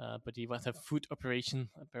 But he was a foot operation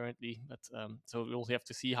apparently. But so we'll have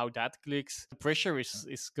to see how that clicks. The pressure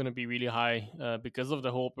is going to be really high because of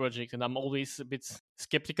the whole project, and I'm always a bit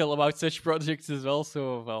skeptical about such projects as well.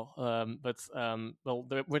 So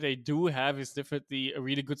what they do have is definitely a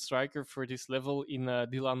really good striker for this level in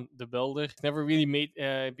Dylan de Belder. Never really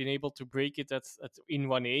been able to break it in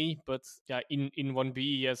 1A, but yeah, in 1B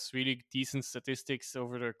he has really decent statistics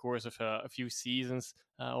over the course of a few seasons.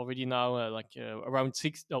 Already now around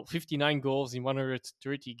 59 goals in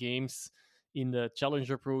 130 games in the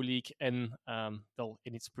Challenger Pro League and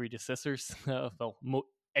in its predecessors.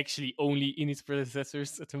 Actually only in its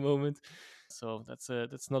predecessors at the moment. So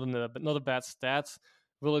that's not a bad stat.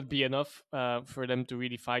 Will it be enough for them to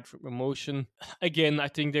really fight for promotion? Again, I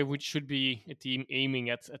think they should be a team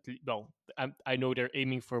aiming at I know they're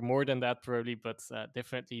aiming for more than that probably, but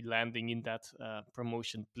definitely landing in that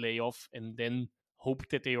promotion playoff, and then hope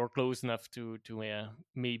that they are close enough to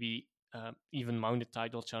maybe even mount a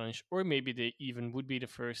title challenge, or maybe they even would be the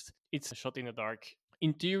first. It's a shot in the dark.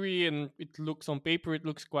 In theory, and it looks on paper, it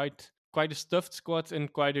looks quite a stuffed squad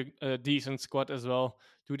and quite a decent squad as well.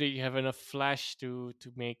 Do they have enough flash to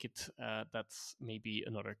make it? That's maybe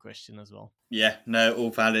another question as well. Yeah, no, all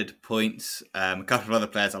valid points. A couple of other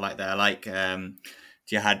players I like there. I like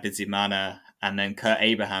Jihad Bizimana, and then Kurt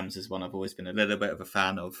Abrahams is one I've always been a little bit of a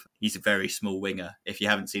fan of. He's a very small winger. If you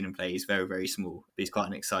haven't seen him play, he's very, very small. But he's quite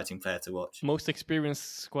an exciting player to watch. Most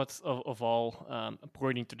experienced squads of all,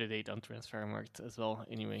 according to the data on Transfermarkt as well.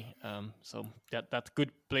 Anyway, so that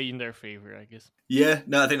could play in their favor, I guess. Yeah,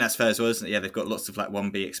 no, I think that's fair as well, isn't it? Yeah, they've got lots of like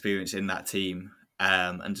 1B experience in that team,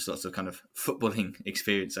 and just lots of kind of footballing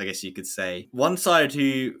experience, I guess you could say. One side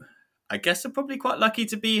who I guess are probably quite lucky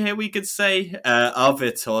to be here, we could say,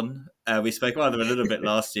 Arviton. We spoke about them a little bit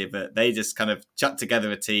last year, but they just kind of chucked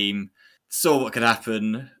together a team, saw what could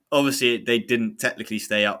happen. Obviously, they didn't technically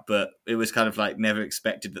stay up, but it was kind of like never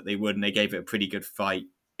expected that they would, and they gave it a pretty good fight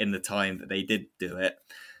in the time that they did do it.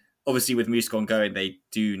 Obviously, with Muscon going, they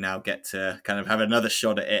do now get to kind of have another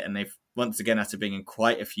shot at it, and they've once again had to bring in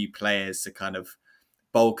quite a few players to kind of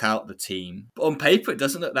bulk out the team. But on paper, it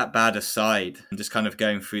doesn't look that bad aside. And just kind of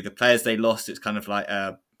going through the players they lost, it's kind of like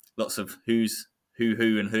lots of who's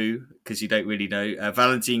who, and who, because you don't really know.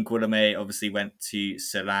 Valentin Guillaume obviously went to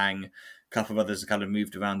Selang. A couple of others have kind of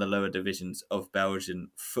moved around the lower divisions of Belgian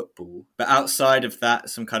football. But outside of that,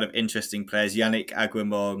 some kind of interesting players. Yannick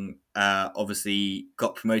Aguimong obviously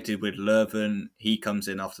got promoted with Leuven. He comes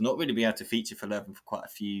in after not really being able to feature for Leuven for quite a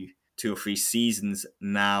few 2 or 3 seasons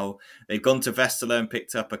now. They've gone to Westerlo and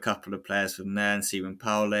picked up a couple of players from there, and Simon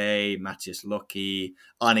Paule, Matthias Locke,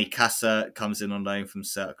 Arnie Kassa comes in on loan from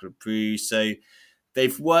Cercle Bruges. So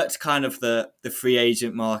they've worked kind of the free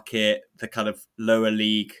agent market, the kind of lower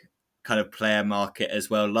league kind of player market as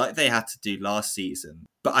well, like they had to do last season.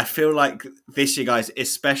 But I feel like this year, guys,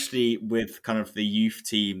 especially with kind of the youth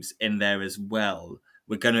teams in there as well,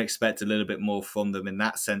 we're going to expect a little bit more from them in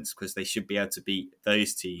that sense, because they should be able to beat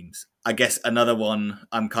those teams. I guess another one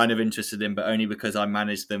I'm kind of interested in, but only because I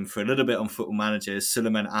managed them for a little bit on Football Manager, is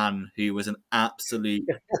Suleiman An, who was an absolute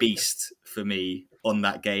beast for me on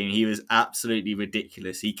that game. He was absolutely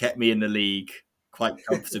ridiculous. He kept me in the league quite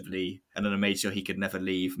comfortably, and then I made sure he could never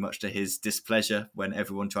leave, much to his displeasure when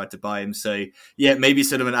everyone tried to buy him. So yeah, maybe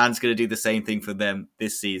Suleiman An's going to do the same thing for them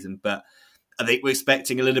this season, but I think we're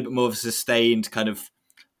expecting a little bit more of a sustained kind of,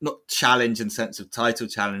 not challenge in sense of title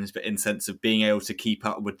challenge, but in sense of being able to keep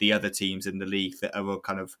up with the other teams in the league that are all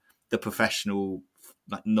kind of the professional,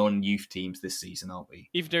 like non-youth teams this season, aren't we?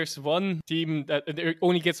 If there's one team that there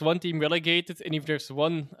only gets one team relegated, and if there's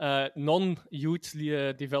one non-youth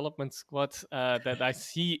development squad that I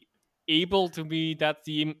see able to be that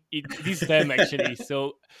team, it is them actually.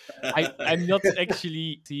 So I'm not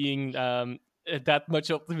actually seeing that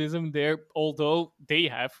much optimism there, although they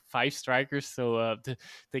have 5 strikers, so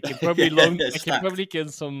they can probably loan. I can probably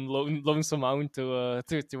get some loan some out to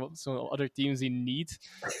some other teams in need.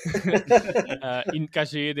 In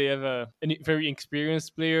Cagé, they have a very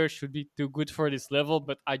experienced player, should be too good for this level,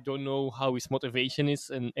 but I don't know how his motivation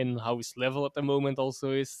is and how his level at the moment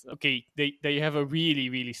also is. Okay, they have a really,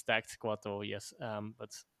 really stacked squad, though, yes,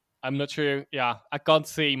 but I'm not sure. Yeah, I can't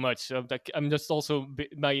say much. I'm just also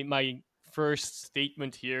my first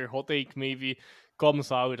statement here, hot take maybe,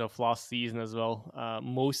 comes out of last season as well,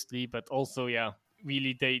 mostly, but also, yeah,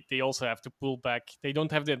 really they also have to pull back. They don't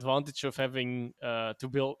have the advantage of having to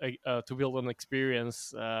build an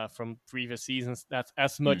experience from previous seasons that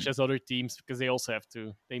as much as other teams, because they also have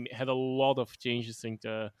to. They had a lot of changes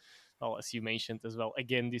into. Well, as you mentioned as well,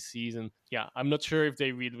 again this season. Yeah, I'm not sure if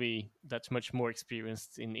they really that much more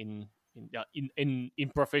experienced in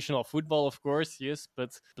professional football, of course, yes, but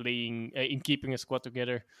playing in keeping a squad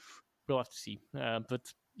together, we'll have to see.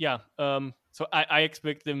 But yeah, so I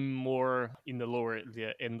expect them more in the lower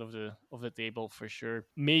end of the table for sure.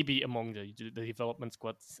 Maybe among the development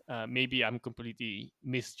squads. Maybe I'm completely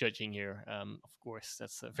misjudging here. Of course,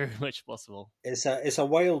 that's very much possible. It's a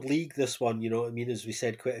wild league, this one. You know what I mean? As we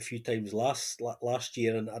said quite a few times last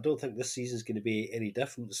year, and I don't think this season's going to be any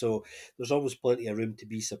different. So there's always plenty of room to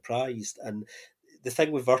be surprised. And the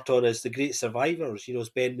thing with Verton is the great survivors. You know, as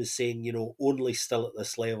Ben was saying, you know, only still at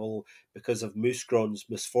this level because of Mouscron's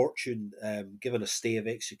misfortune, given a stay of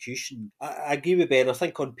execution. I agree with Ben. I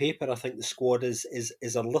think on paper, I think the squad is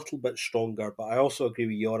a little bit stronger, but I also agree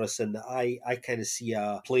with Joris in that I kind of see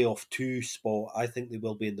a playoff 2 spot. I think they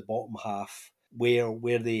will be in the bottom half.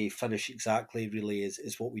 Where they finish exactly really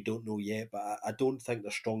is what we don't know yet, but I don't think they're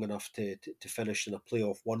strong enough to finish in a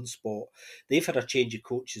playoff 1 spot. They've had a change of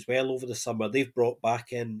coach as well over the summer. They've brought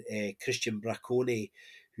back in Christian Braccone,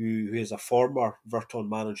 who is a former Verton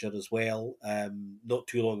manager as well, not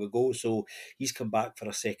too long ago. So he's come back for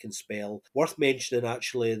a second spell. Worth mentioning,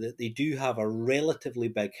 actually, that they do have a relatively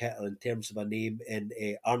big hitter in terms of a name in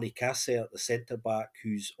Arnie Kasser at the centre-back,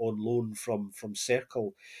 who's on loan from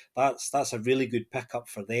Cercle. That's a really good pickup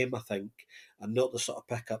for them, I think. and not the sort of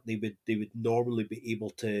pickup they would normally be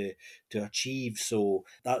able to achieve. So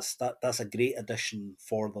that's a great addition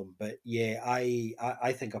for them. But yeah,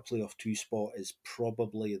 I think a playoff 2 spot is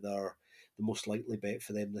probably the most likely bet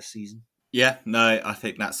for them this season. Yeah, no, I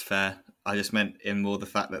think that's fair. I just meant in more the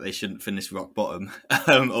fact that they shouldn't finish rock bottom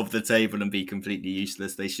of the table and be completely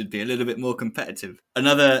useless. They should be a little bit more competitive.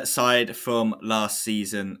 Another side from last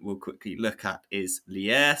season we'll quickly look at is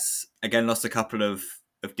Liège. Again, lost a couple of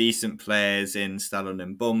decent players in Stallon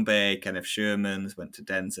and Bombay. Kenneth Shermans went to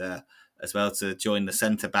Denzer as well to join the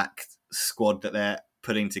centre-back squad that they're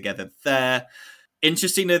putting together there.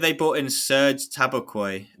 Interesting though, they brought in Serge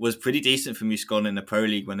Tabakoy, was pretty decent for Mouscron in the Pro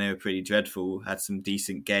League when they were pretty dreadful, had some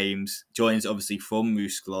decent games, joins obviously from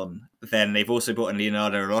Mouscron. Then they've also brought in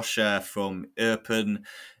Leonardo Rocha from Eupen,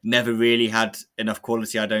 never really had enough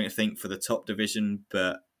quality I don't think for the top division,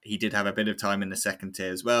 but he did have a bit of time in the second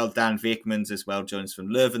tier as well. Dan Viekmans as well joins from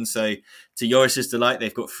Leuven, so to Joris's delight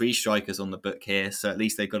they've got 3 strikers on the book here, so at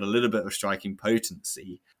least they've got a little bit of striking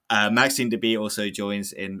potency. Maxime De also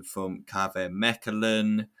joins in from KV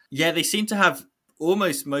Mechelen. Yeah, they seem to have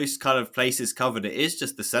almost most kind of places covered. It is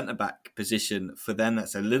just the centre-back position for them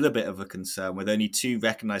that's a little bit of a concern, with only 2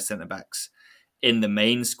 recognised centre-backs in the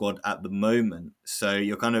main squad at the moment. So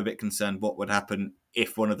you're kind of a bit concerned what would happen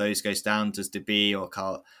if one of those goes down. Does De or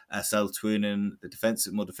Carl Seltrunen,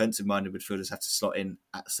 the more defensive-minded midfielders, have to slot in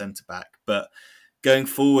at centre-back? But going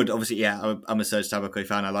forward, obviously, yeah, I'm a Serge Tabakoy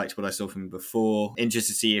fan. I liked what I saw from him before.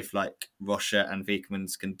 Interested to see if like Rocha and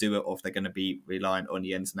Viekmans can do it, or if they're going to be reliant on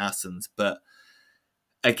Jens Nassens. But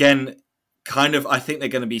again, kind of, I think they're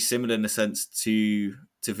going to be similar in a sense to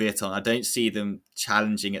Virton. I don't see them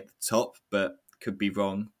challenging at the top, but could be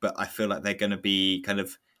wrong. But I feel like they're going to be kind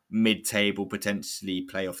of mid-table, potentially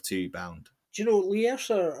playoff 2 bound. Do you know,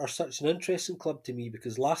 Liège are such an interesting club to me,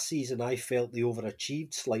 because last season I felt they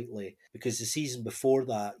overachieved slightly, because the season before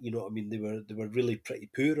that, you know what I mean, they were really pretty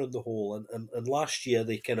poor on the whole, and last year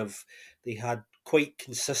they had quite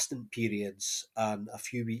consistent periods and a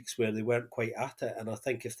few weeks where they weren't quite at it, and I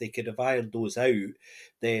think if they could have ironed those out,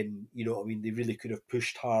 then you know what I mean, they really could have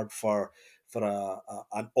pushed hard for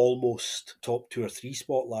an almost top 2 or 3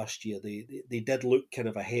 spot last year. They did look kind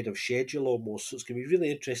of ahead of schedule almost, so it's going to be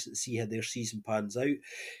really interesting to see how their season pans out.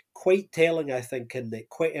 Quite telling, I think, in that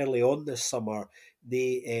quite early on this summer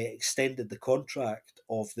they extended the contract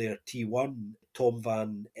of their T1 Tom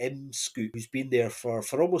van Emschoot, who's been there for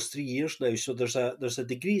almost 3 years now. So there's a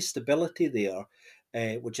degree of stability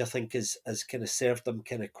there, which I think has kind of served them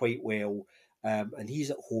kind of quite well. And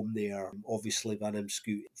he's at home there. Obviously, Van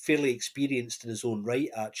Emschoot, fairly experienced in his own right,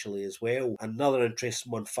 actually, as well. Another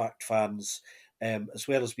interesting one, fact fans, as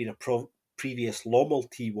well as being a previous Lommel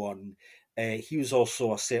T1, he was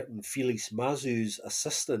also a certain Felix Mazu's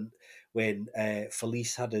assistant when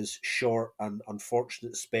Felice had his short and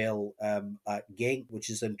unfortunate spell at Genk,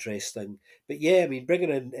 which is interesting. But yeah, I mean,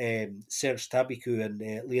 bringing in Serge Tabiku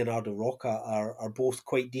and Leonardo Roca are both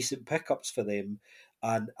quite decent pickups for them.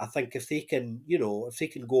 And I think if they can, you know, if they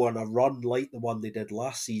can go on a run like the one they did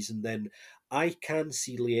last season, then I can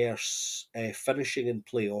see Liège finishing in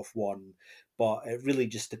playoff 1. But it really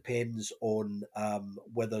just depends on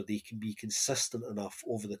whether they can be consistent enough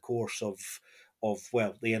over the course of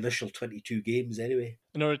well, the initial 22 games anyway.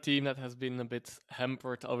 Another team that has been a bit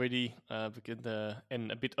hampered already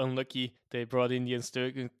and a bit unlucky. They brought in Jens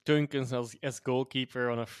Teunkens as goalkeeper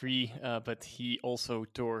on a free, but he also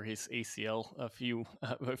tore his ACL a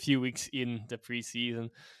few weeks in the preseason,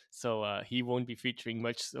 so he won't be featuring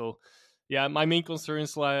much. So yeah, my main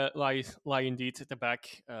concerns lie indeed at the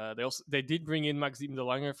back. They did bring in Maxime De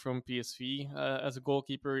Lange from PSV as a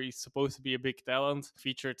goalkeeper. He's supposed to be a big talent,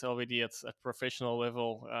 featured already at professional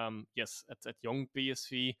level. Yes, at young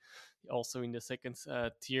PSV, also in the second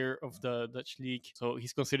tier of the Dutch league. So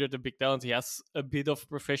he's considered a big talent. He has a bit of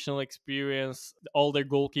professional experience. All their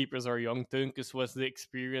goalkeepers are young. Teunkens was the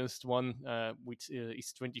experienced one, which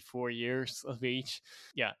is 24 years of age.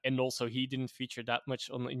 Yeah, and also he didn't feature that much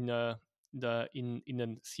in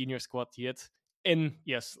the senior squad yet. And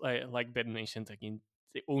yes, like Ben mentioned, again,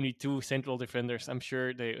 the only 2 central defenders. I'm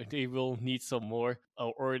sure they will need some more,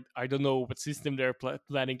 or I don't know what system they're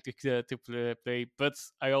planning to play. But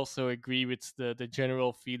I also agree with the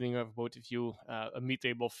general feeling of both of you. A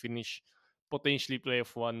mid-table finish, potentially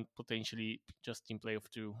playoff 1, potentially just in playoff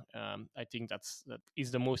 2. I think that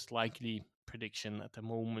is the most likely prediction at the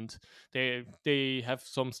moment. They have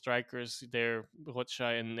some strikers there, Rocha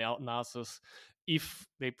and Nasus, if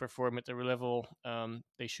they perform at their level,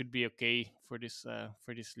 they should be okay for this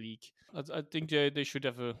league. I think they should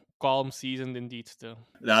have a calm season indeed, though.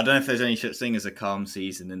 I don't know if there's any such thing as a calm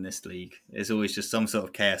season in this league. There's always just some sort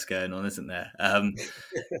of chaos going on, isn't there?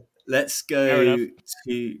 Let's Fair enough. go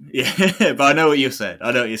to but I know what you're saying.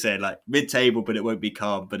 I know what you're saying. Like mid-table, but it won't be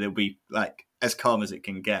calm. But it'll be like as calm as it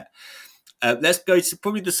can get. Let's go to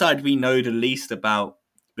probably the side we know the least about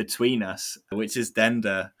between us, which is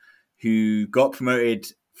Dender, who got promoted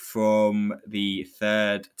from the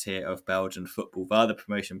third tier of Belgian football via the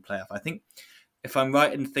promotion playoff. I think, if I'm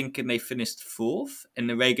right in thinking, they finished fourth in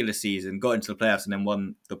the regular season, got into the playoffs, and then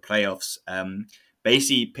won the playoffs,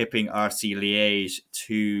 basically pipping RC Liège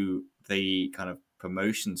to the kind of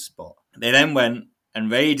promotion spot. They then went and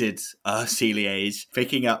raided RC Liège,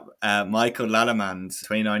 picking up Michael Lallemans,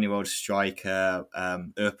 29-year-old striker,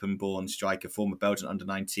 Eupen-born striker, former Belgian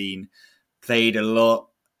under-19, played a lot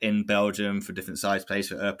in Belgium for different sides, plays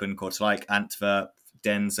for Eupen, Kortrijk, Antwerp,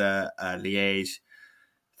 Denzer, Liège.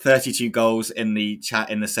 32 goals in the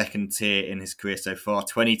second tier in his career so far,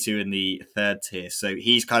 22 in the third tier. So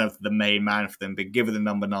he's kind of the main man for them, been given the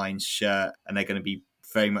number 9 shirt, and they're going to be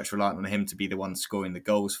very much reliant on him to be the one scoring the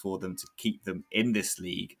goals for them to keep them in this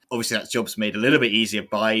league. Obviously, that job's made a little bit easier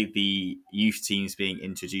by the youth teams being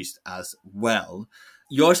introduced as well.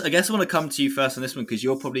 Yours, I guess I want to come to you first on this one because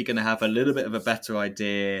you're probably going to have a little bit of a better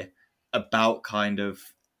idea about kind of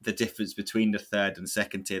the difference between the third and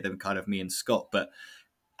second tier than kind of me and Scott. But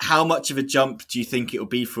how much of a jump do you think it will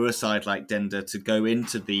be for a side like Dender to go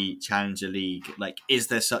into the Challenger League? Like, is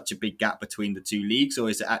there such a big gap between the two leagues, or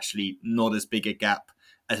is it actually not as big a gap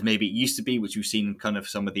as maybe it used to be, which we've seen in kind of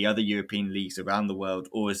some of the other European leagues around the world?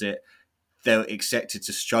 Or is it they're expected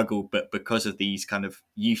to struggle, but because of these kind of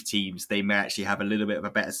youth teams, they may actually have a little bit of a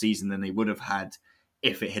better season than they would have had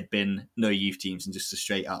if it had been no youth teams and just a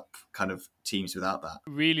straight up kind of teams without that?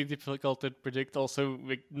 Really difficult to predict. Also,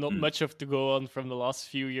 with not much of to go on from the last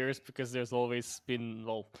few years because there's always been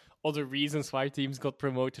other reasons why teams got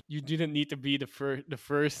promoted. You didn't need to be the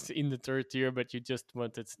first in the third tier, but you just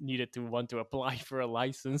needed to want to apply for a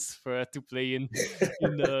license to play in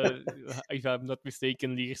the. If I'm not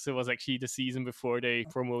mistaken, Lierse was actually the season before they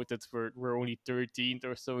promoted. Were only 13th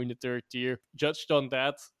or so in the third tier. Judged on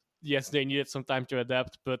that, yes, they needed some time to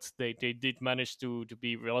adapt, but they did manage to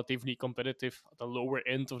be relatively competitive at the lower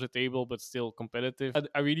end of the table, but still competitive.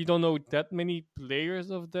 I really don't know that many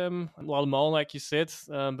players of them. Lalman, like you said,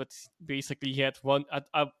 but basically he had one.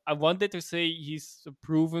 I wanted to say he's a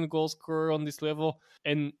proven goal scorer on this level,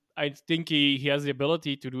 and I think he has the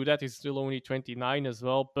ability to do that. He's still only 29 as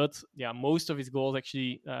well. But yeah, most of his goals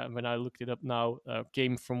actually, when I looked it up now,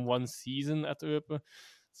 came from one season at Eupen.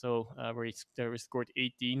 So where he scored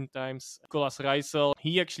 18 times. Nicolas Reisel,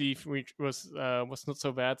 he actually was not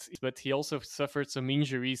so bad, but he also suffered some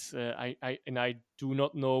injuries. I do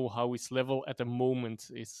not know how his level at the moment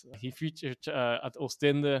is. He featured at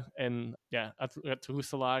Oostende and at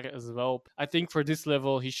Roeselare as well. I think for this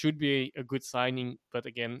level he should be a good signing, but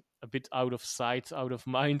again, a bit out of sight, out of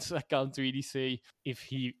mind. I can't really say if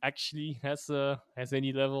he actually has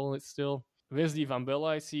any level still. Wesley Van Bella,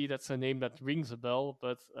 I see that's a name that rings a bell,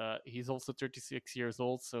 but he's also 36 years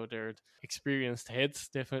old, so they're experienced heads,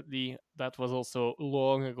 definitely. That was also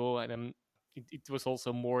long ago, and it was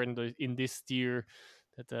also more in this tier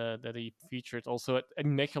that he featured also at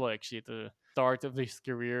Mechelen, actually, at the start of his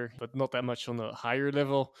career, but not that much on a higher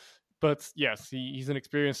level. But yes, he's an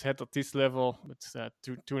experienced head at this level with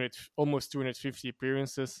almost 250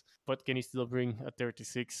 appearances. But can he still bring a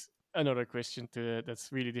 36? Another question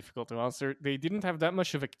that's really difficult to answer. They didn't have that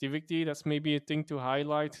much of activity. That's maybe a thing to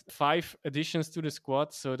highlight. 5 additions to the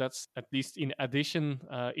squad, so that's at least in addition.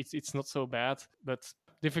 It's not so bad, but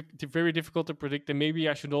very difficult to predict. And maybe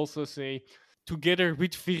I should also say, together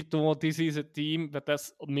with Virton, this is a team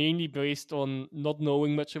that's mainly based on not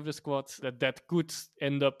knowing much of the squad. That could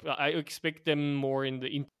end up. I expect them more in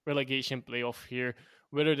the relegation playoff here.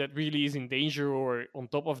 Whether that really is in danger or on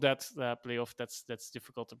top of that playoff, that's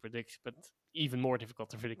difficult to predict, but even more difficult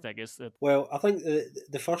to predict, I guess. Well, I think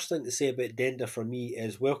the first thing to say about Dender for me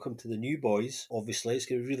is welcome to the new boys. Obviously, it's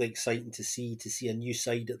going to be really exciting to see a new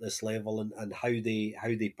side at this level and how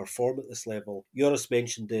they perform at this level. Joris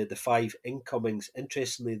mentioned the 5 incomings.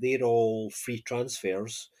 Interestingly, they're all free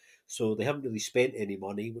transfers. So they haven't really spent any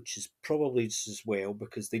money, which is probably just as well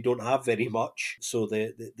because they don't have very much. So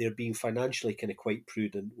they're being financially kind of quite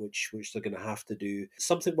prudent, which they're going to have to do.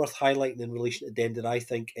 Something worth highlighting in relation to Dender, I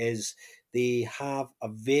think, is they have a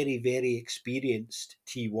very, very experienced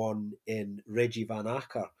T1 in Reggie Van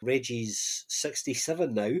Acker. Reggie's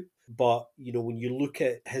 67 now, but when you look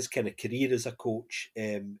at his kind of career as a coach,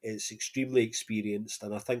 it's extremely experienced,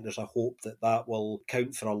 and I think there's a hope that that will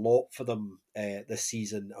count for a lot for them this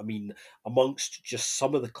season. I mean, amongst just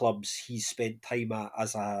some of the clubs he's spent time at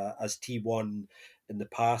as T1 in the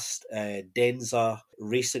past, Denza,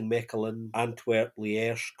 Racing Mechelen, Antwerp,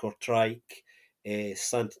 Liège, Kortrijk,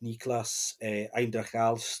 St. Nicholas, Eindhoven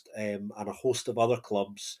Aalst, and a host of other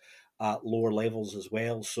clubs at lower levels as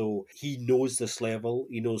well. So he knows this level,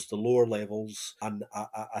 he knows the lower levels, and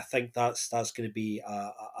I think that's going to be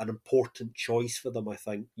an important choice for them. I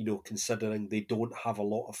think, considering they don't have a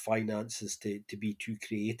lot of finances to be too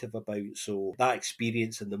creative about. So that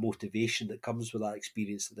experience and the motivation that comes with that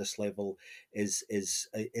experience at this level is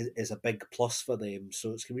a big plus for them. So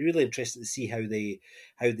it's going to be really interesting to see how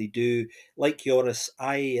they do. Like Joris,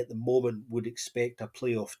 I at the moment would expect a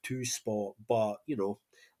playoff 2 spot, but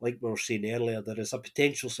like we were saying earlier, there is a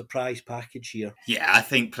potential surprise package here. Yeah, I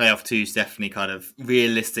think playoff 2 is definitely kind of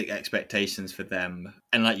realistic expectations for them.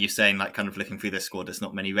 And like you're saying, like kind of looking through the squad, there's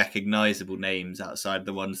not many recognisable names outside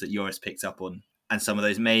the ones that Joris picked up on. And some of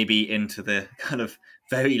those may be into the kind of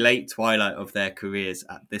very late twilight of their careers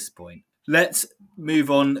at this point. Let's move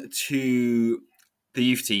on to the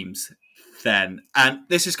youth teams then. And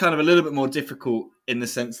this is kind of a little bit more difficult in the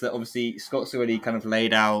sense that obviously Scott's already kind of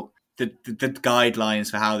laid out the guidelines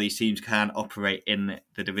for how these teams can operate in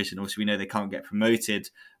the division. Also, we know they can't get promoted.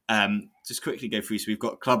 Just quickly go through. So we've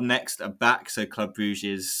got Club Next are back. So Club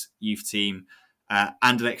Bruges youth team,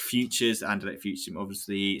 Anderlecht Futures,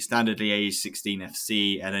 obviously Standard Liège 16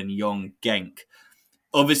 FC, and then Young Genk.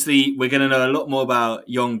 Obviously, we're going to know a lot more about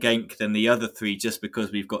Young Genk than the other three just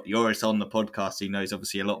because we've got Joris on the podcast. He knows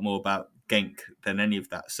obviously a lot more about Genk than any of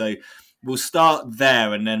that. So we'll start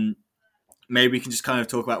there, and then maybe we can just kind of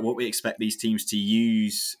talk about what we expect these teams to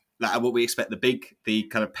use, like what we expect the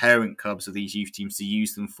kind of parent clubs of these youth teams to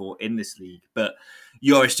use them for in this league. But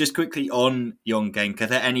Joris, just quickly on Young Genk, are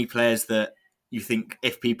there any players that you think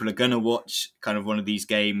if people are going to watch kind of one of these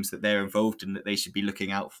games that they're involved in that they should be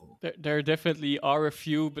looking out for? There definitely are a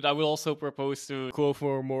few, but I will also propose to go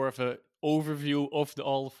for more of a overview of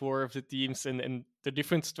all 4 of the teams and the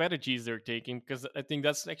different strategies they're taking, because I think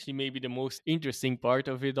that's actually maybe the most interesting part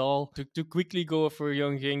of it all. To quickly go for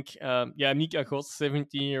Young Genk, Mika Goss,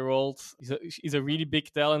 17-year-old, he's a really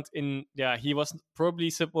big talent. He was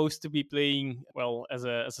probably supposed to be playing as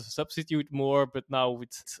a substitute more, but now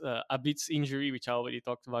with Abid's injury, which I already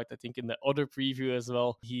talked about, I think in the other preview as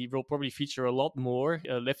well, he will probably feature a lot more.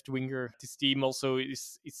 Left winger, this team also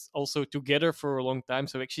is also together for a long time,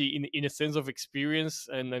 so actually in a sense of experience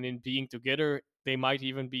and in being together, they might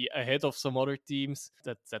even be ahead of some other teams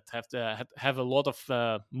that have a lot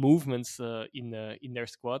of movements in their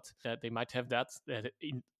squad. They might have that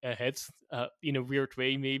ahead in a weird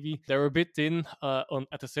way. Maybe they're a bit thin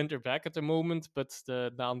at the center back at the moment, but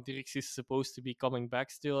Daan Dirks is supposed to be coming back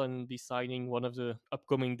still and be signing one of the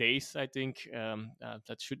upcoming days. I think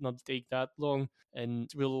that should not take that long, and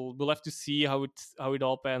we'll have to see how it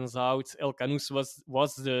all pans out. El Canus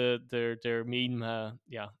was their main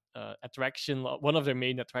attraction, one of their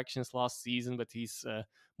main attractions last season, but he's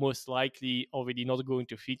most likely already not going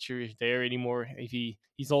to feature there anymore. If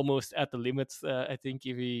he's almost at the limit, I think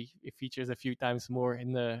if he features a few times more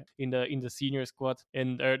in the senior squad.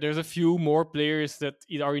 And there's a few more players that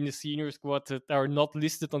are in the senior squad that are not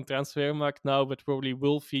listed on Transfermarkt now, but probably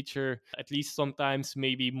will feature at least sometimes,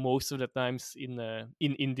 maybe most of the times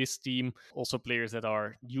in this team. Also players that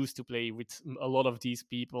are used to play with a lot of these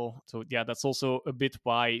people. So yeah, that's also a bit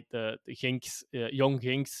why the Young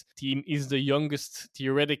Genks team is the youngest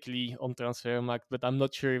theoretically on Transfermarkt, but I'm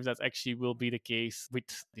not sure if that actually will be the case with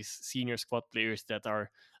these senior squad players that are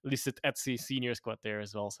listed at the senior squad there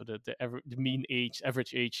as well. So the mean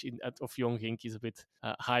average age of Young Genk is a bit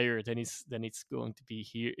higher than it's going to be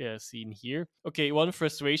here seen here. Okay, one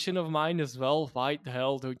frustration of mine as well. Why the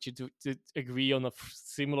hell don't you agree on a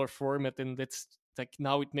similar format? And that's like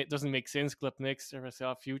now it doesn't make sense. Club Next,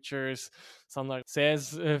 RSA Futures, Standard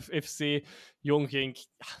says FC, Young Genk.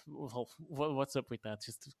 Well, what's up with that?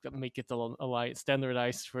 Just to make it a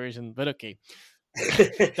standardized version. But okay.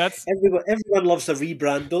 That's everyone loves a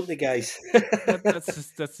rebrand, don't they, guys?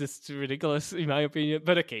 that's just ridiculous in my opinion.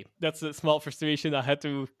 But okay, that's a small frustration I had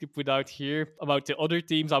to put out here. About the other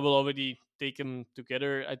teams, I will already taken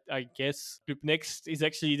together. I guess Club Next is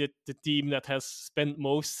actually the team that has spent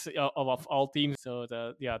most of all teams. So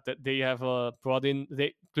they have brought in.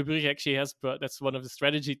 Club Brugge actually has. That's one of the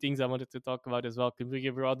strategy things I wanted to talk about as well. Club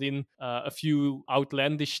Brugge brought in a few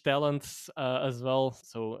outlandish talents as well.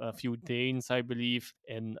 So a few Danes, I believe,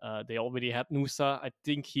 and they already had Nusa. I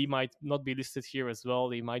think he might not be listed here as well.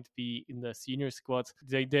 They might be in the senior squad.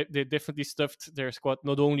 They definitely stuffed their squad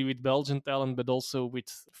not only with Belgian talent but also with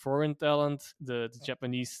foreign talent. The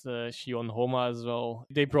Japanese Shion Homa as well.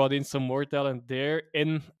 They brought in some more talent there.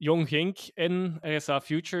 And Young Henk and RSA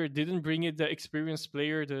Future didn't bring in the experienced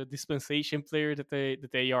player, the dispensation player that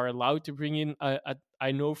they are allowed to bring in.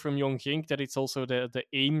 I know from Young Genk that it's also the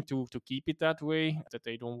aim to keep it that way, that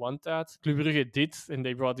they don't want that. Club Brugge did, and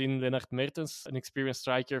they brought in Lennart Mertens, an experienced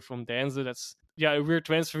striker from Deinze. That's a weird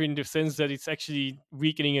transfer in the sense that it's actually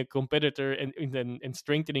weakening a competitor and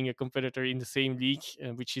strengthening a competitor in the same league,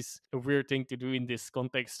 which is a weird thing to do in this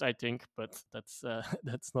context, I think. But that's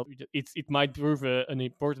that's not. It might prove an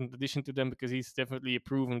important addition to them because he's definitely a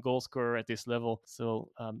proven goal scorer at this level. So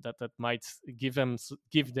that might give them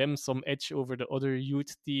some edge over the other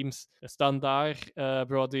youth teams. Standard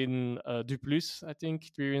brought in Duplus, I think,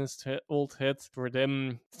 experienced old head. For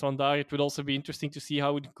them, Standard, it would also be interesting to see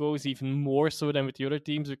how it goes even more so than with the other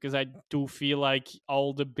teams, because I do feel like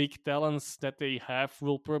all the big talents that they have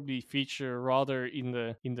will probably feature rather in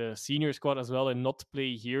the senior squad as well and not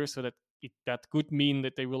play here, so that could mean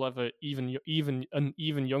that they will have an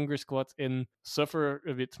even younger squad and suffer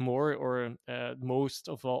a bit more, or most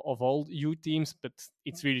of all youth teams. But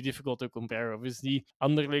it's really difficult to compare. Obviously,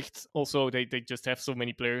 Anderlecht also they just have so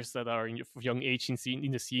many players that are in young age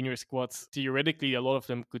in the senior squad. Theoretically, a lot of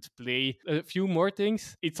them could play a few more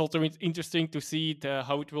things. It's also interesting to see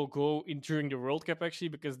how it will go during the World Cup actually,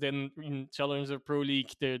 because then in Challenger Pro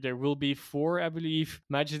League there will be 4, I believe,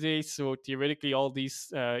 match days. So theoretically, all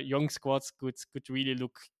these young squads could really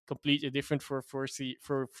look completely different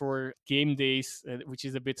for game days, which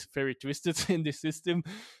is a bit very twisted in the system.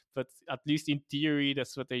 But at least in theory,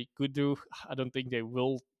 that's what they could do. I don't think they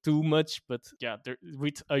will too much, but yeah,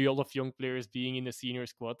 with a lot of young players being in the senior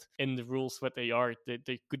squad and the rules what they are,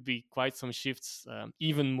 there could be quite some shifts,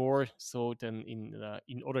 even more so than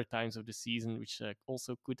in other times of the season, which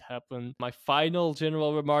also could happen. My final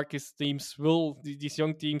general remark is these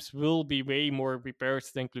young teams will be way more prepared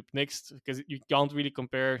than Club Next, because you can't really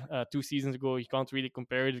compare 2 seasons ago. You can't really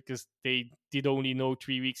compare it because they did only know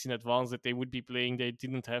 3 weeks in advance that they would be playing. They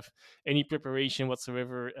didn't have any preparation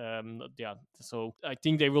whatsoever. So I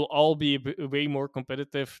think they will all be way more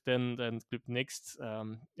competitive than Club Next,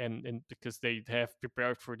 and because they have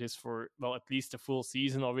prepared for this for, well, at least a full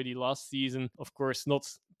season already last season. Of course, not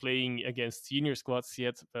playing against senior squads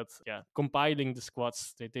yet, but yeah, compiling the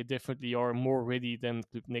squads, they definitely are more ready than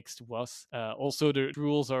Club Next was. Also, the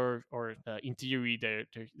rules are in theory,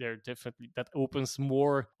 they're definitely, that opens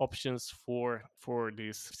more options for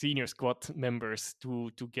these senior squad members to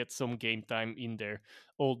get some game time in there,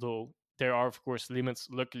 although there are of course limits.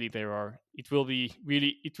 Luckily there are. It will be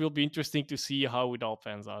interesting to see how it all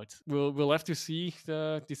pans out. We'll have to see.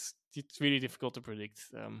 It's really difficult to predict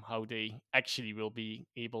how they actually will be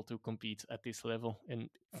able to compete at this level. And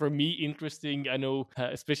for me, interesting. I know,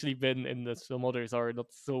 especially Ben and some others are not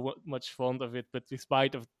so much fond of it, but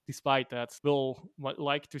despite that, we'll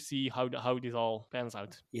like to see how this all pans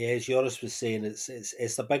out. Yeah, as Joris was saying,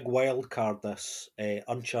 it's a big wild card. This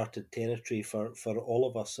uncharted territory for all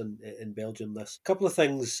of us in Belgium. This couple of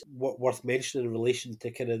things worth mentioning in relation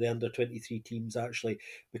to kind of the under-23 teams, actually,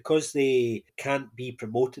 because they can't be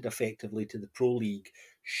promoted effectively to the Pro League.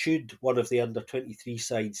 Should one of the under-23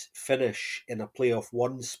 sides finish in a playoff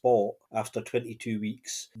 1 spot after 22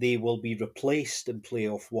 weeks, they will be replaced in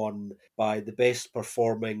playoff 1 by the best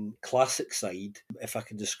performing classic side, if I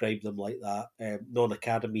can describe them like that,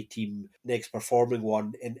 non-academy team, next performing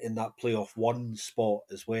one in that playoff 1 spot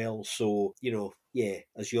as well. So, yeah,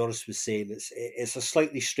 as Joris was saying, it's a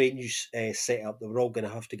slightly strange setup that we're all going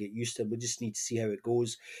to have to get used to. We just need to see how it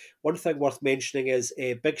goes. One thing worth mentioning is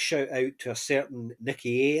a big shout out to a certain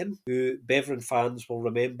Nicky Aon, who Beveren fans will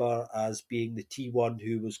remember as being the T1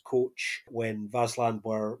 who was coach when Vaasland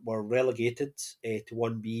were relegated to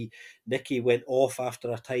 1B. Nicky went off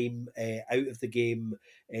after a time out of the game,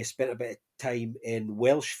 spent a bit of time in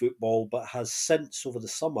Welsh football, but has since, over the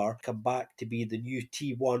summer, come back to be the new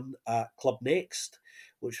T1 at Club Next,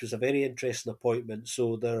 which was a very interesting appointment.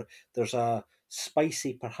 So there's a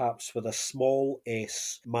spicy, perhaps with a small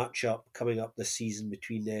S, matchup coming up this season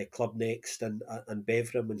between Club Next and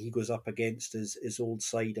Beveren when he goes up against his old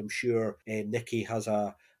side. I'm sure Nicky has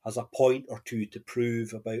a has a point or two to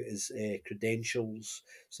prove about his credentials.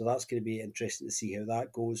 So that's going to be interesting to see how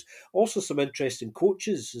that goes. Also, some interesting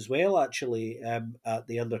coaches as well, actually, at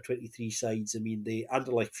the under-23 sides. I mean, the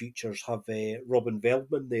Anderlecht Futures have Robin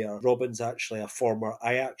Veldman there. Robin's actually a former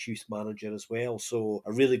Ajax youth manager as well, so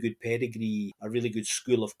a really good pedigree, a really good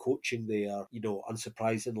school of coaching there.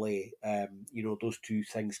 Unsurprisingly, those two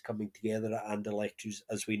things coming together at Anderlecht,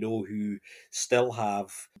 as we know, who still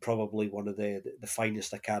have probably one of the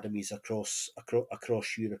finest academies across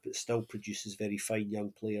Europe. It still produces very fine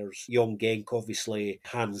young players. Young Genk, obviously,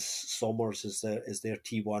 Hans Sommers is their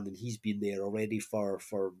T1, and he's been there already for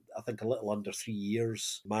I think a little under 3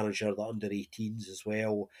 years. Manager of the under 18s as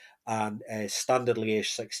well. And Standard Liège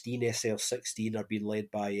 16, SL16 are being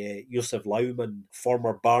led by Josef Laumann,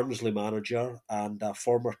 former Barnsley manager and a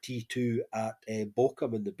former T2 at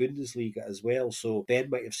Bochum in the Bundesliga as well. So Ben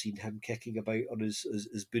might have seen him kicking about on his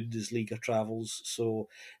Bundesliga travels. So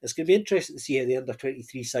it's going to be interesting to see how the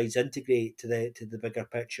under-23 sides integrate to the bigger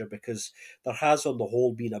picture, because there has on the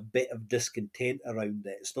whole been a bit of discontent around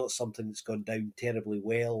it. It's not something that's gone down terribly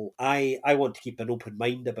well. I want to keep an open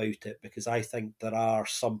mind about it, because I think there are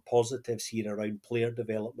some positives here around player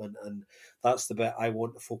development, and that's the bit I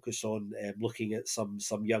want to focus on, looking at some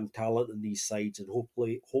young talent in these sides, and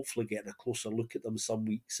hopefully getting a closer look at them some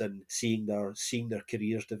weeks and seeing their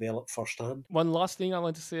careers develop firsthand. One last thing I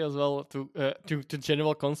want to say as well to the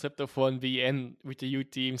general concept of 1B and with the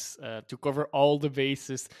youth teams, to cover all the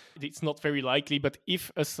bases. It's not very likely, but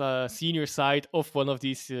if a senior side of one of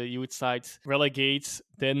these youth sides relegates,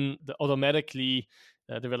 then automatically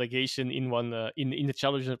the relegation in the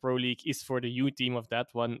Challenger Pro League is for the youth team of that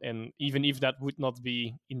one, and even if that would not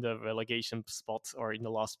be in the relegation spot or in the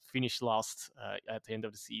last at the end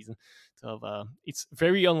of the season, so it's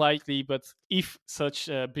very unlikely. But if such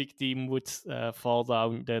a big team would fall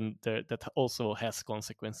down, then that also has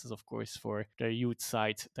consequences, of course, for the youth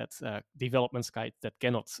side, that development side that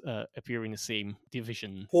cannot appear in the same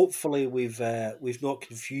division. Hopefully, we've not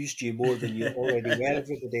confused you more than you already were,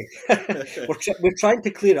 everybody. We're trying to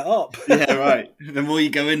clear it up. Yeah, right. The more you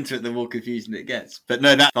go into it, the more confusing it gets. But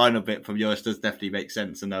no, that final bit from yours does definitely make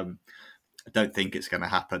sense, and I don't think it's going to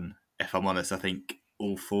happen. If I'm honest, I think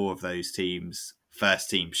all four of those first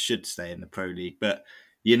teams, should stay in the Pro League. But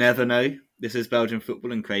you never know. This is Belgian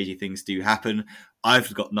football, and crazy things do happen.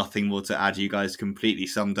 I've got nothing more to add. You guys completely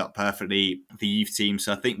summed up perfectly the youth team,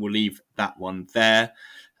 so I think we'll leave that one there.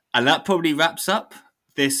 And that probably wraps up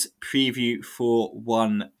this preview for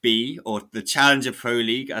 1B, or the Challenger Pro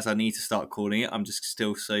League, as I need to start calling it. I'm just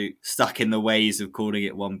still so stuck in the ways of calling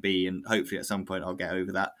it 1B, and hopefully at some point I'll get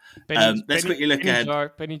over that. Let's quickly look ahead.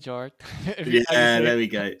 Penny jar. Yeah, there we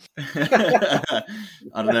go. I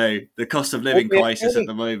don't know. The cost of living crisis at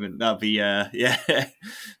the moment. That'd be, yeah.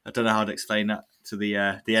 I don't know how to explain that to the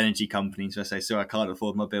energy companies. I say, so I can't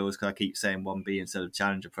afford my bills because I keep saying 1B instead of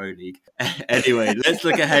Challenger Pro League. Anyway, let's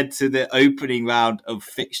look ahead to the opening round of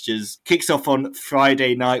fixtures. Kicks off on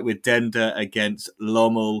Friday night with Dender against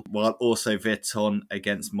Lommel, while also Virton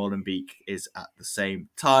against Molenbeek is at the same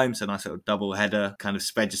time. So nice little double header. Kind of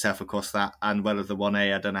spread yourself across that and well of the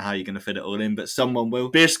 1A. I don't know how you're going to fit it all in, but someone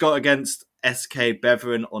will. Beerschot against SK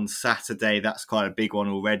Beveren on Saturday. That's quite a big one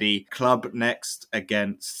already. Club next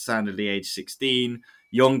against Standard Liège 16.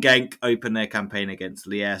 Young Genk open their campaign against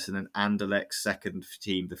Liège, and then Anderlecht's second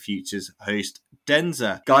team, the Futures, host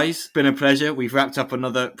Denza. Guys, been a pleasure. We've wrapped up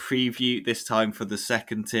another preview, this time for the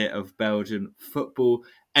second tier of Belgian football.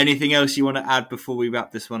 Anything else you want to add before we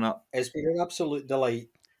wrap this one up? It's been an absolute delight.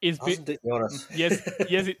 Hasn't it, Joris?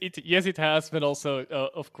 Yes, it has. But also,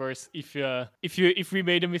 of course, if we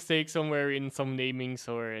made a mistake somewhere in some namings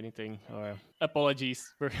or anything, or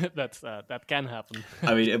apologies for that can happen.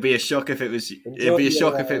 I mean, it'd be a shock if it was. It'd be a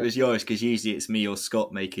shock if it was yours, because usually it's me or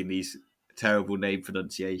Scott making these terrible name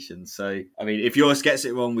pronunciations. So, I mean, if yours gets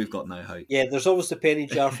it wrong, we've got no hope. Yeah, there's always the penny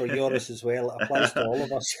jar for Joris as well. It applies to all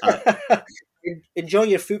of us. Enjoy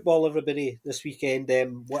your football, everybody, this weekend,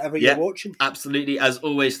 whatever you're watching. Absolutely. As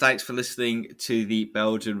always, thanks for listening to the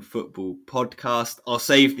Belgian Football Podcast. I'll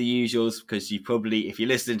save the usuals, because you probably, if you're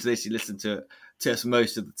listening to this, you listen to us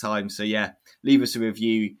most of the time. So yeah, leave us a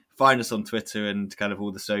review, find us on Twitter and kind of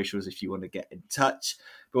all the socials if you want to get in touch.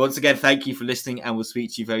 But once again, thank you for listening, and we'll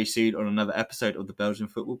speak to you very soon on another episode of the Belgian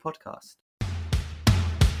Football Podcast.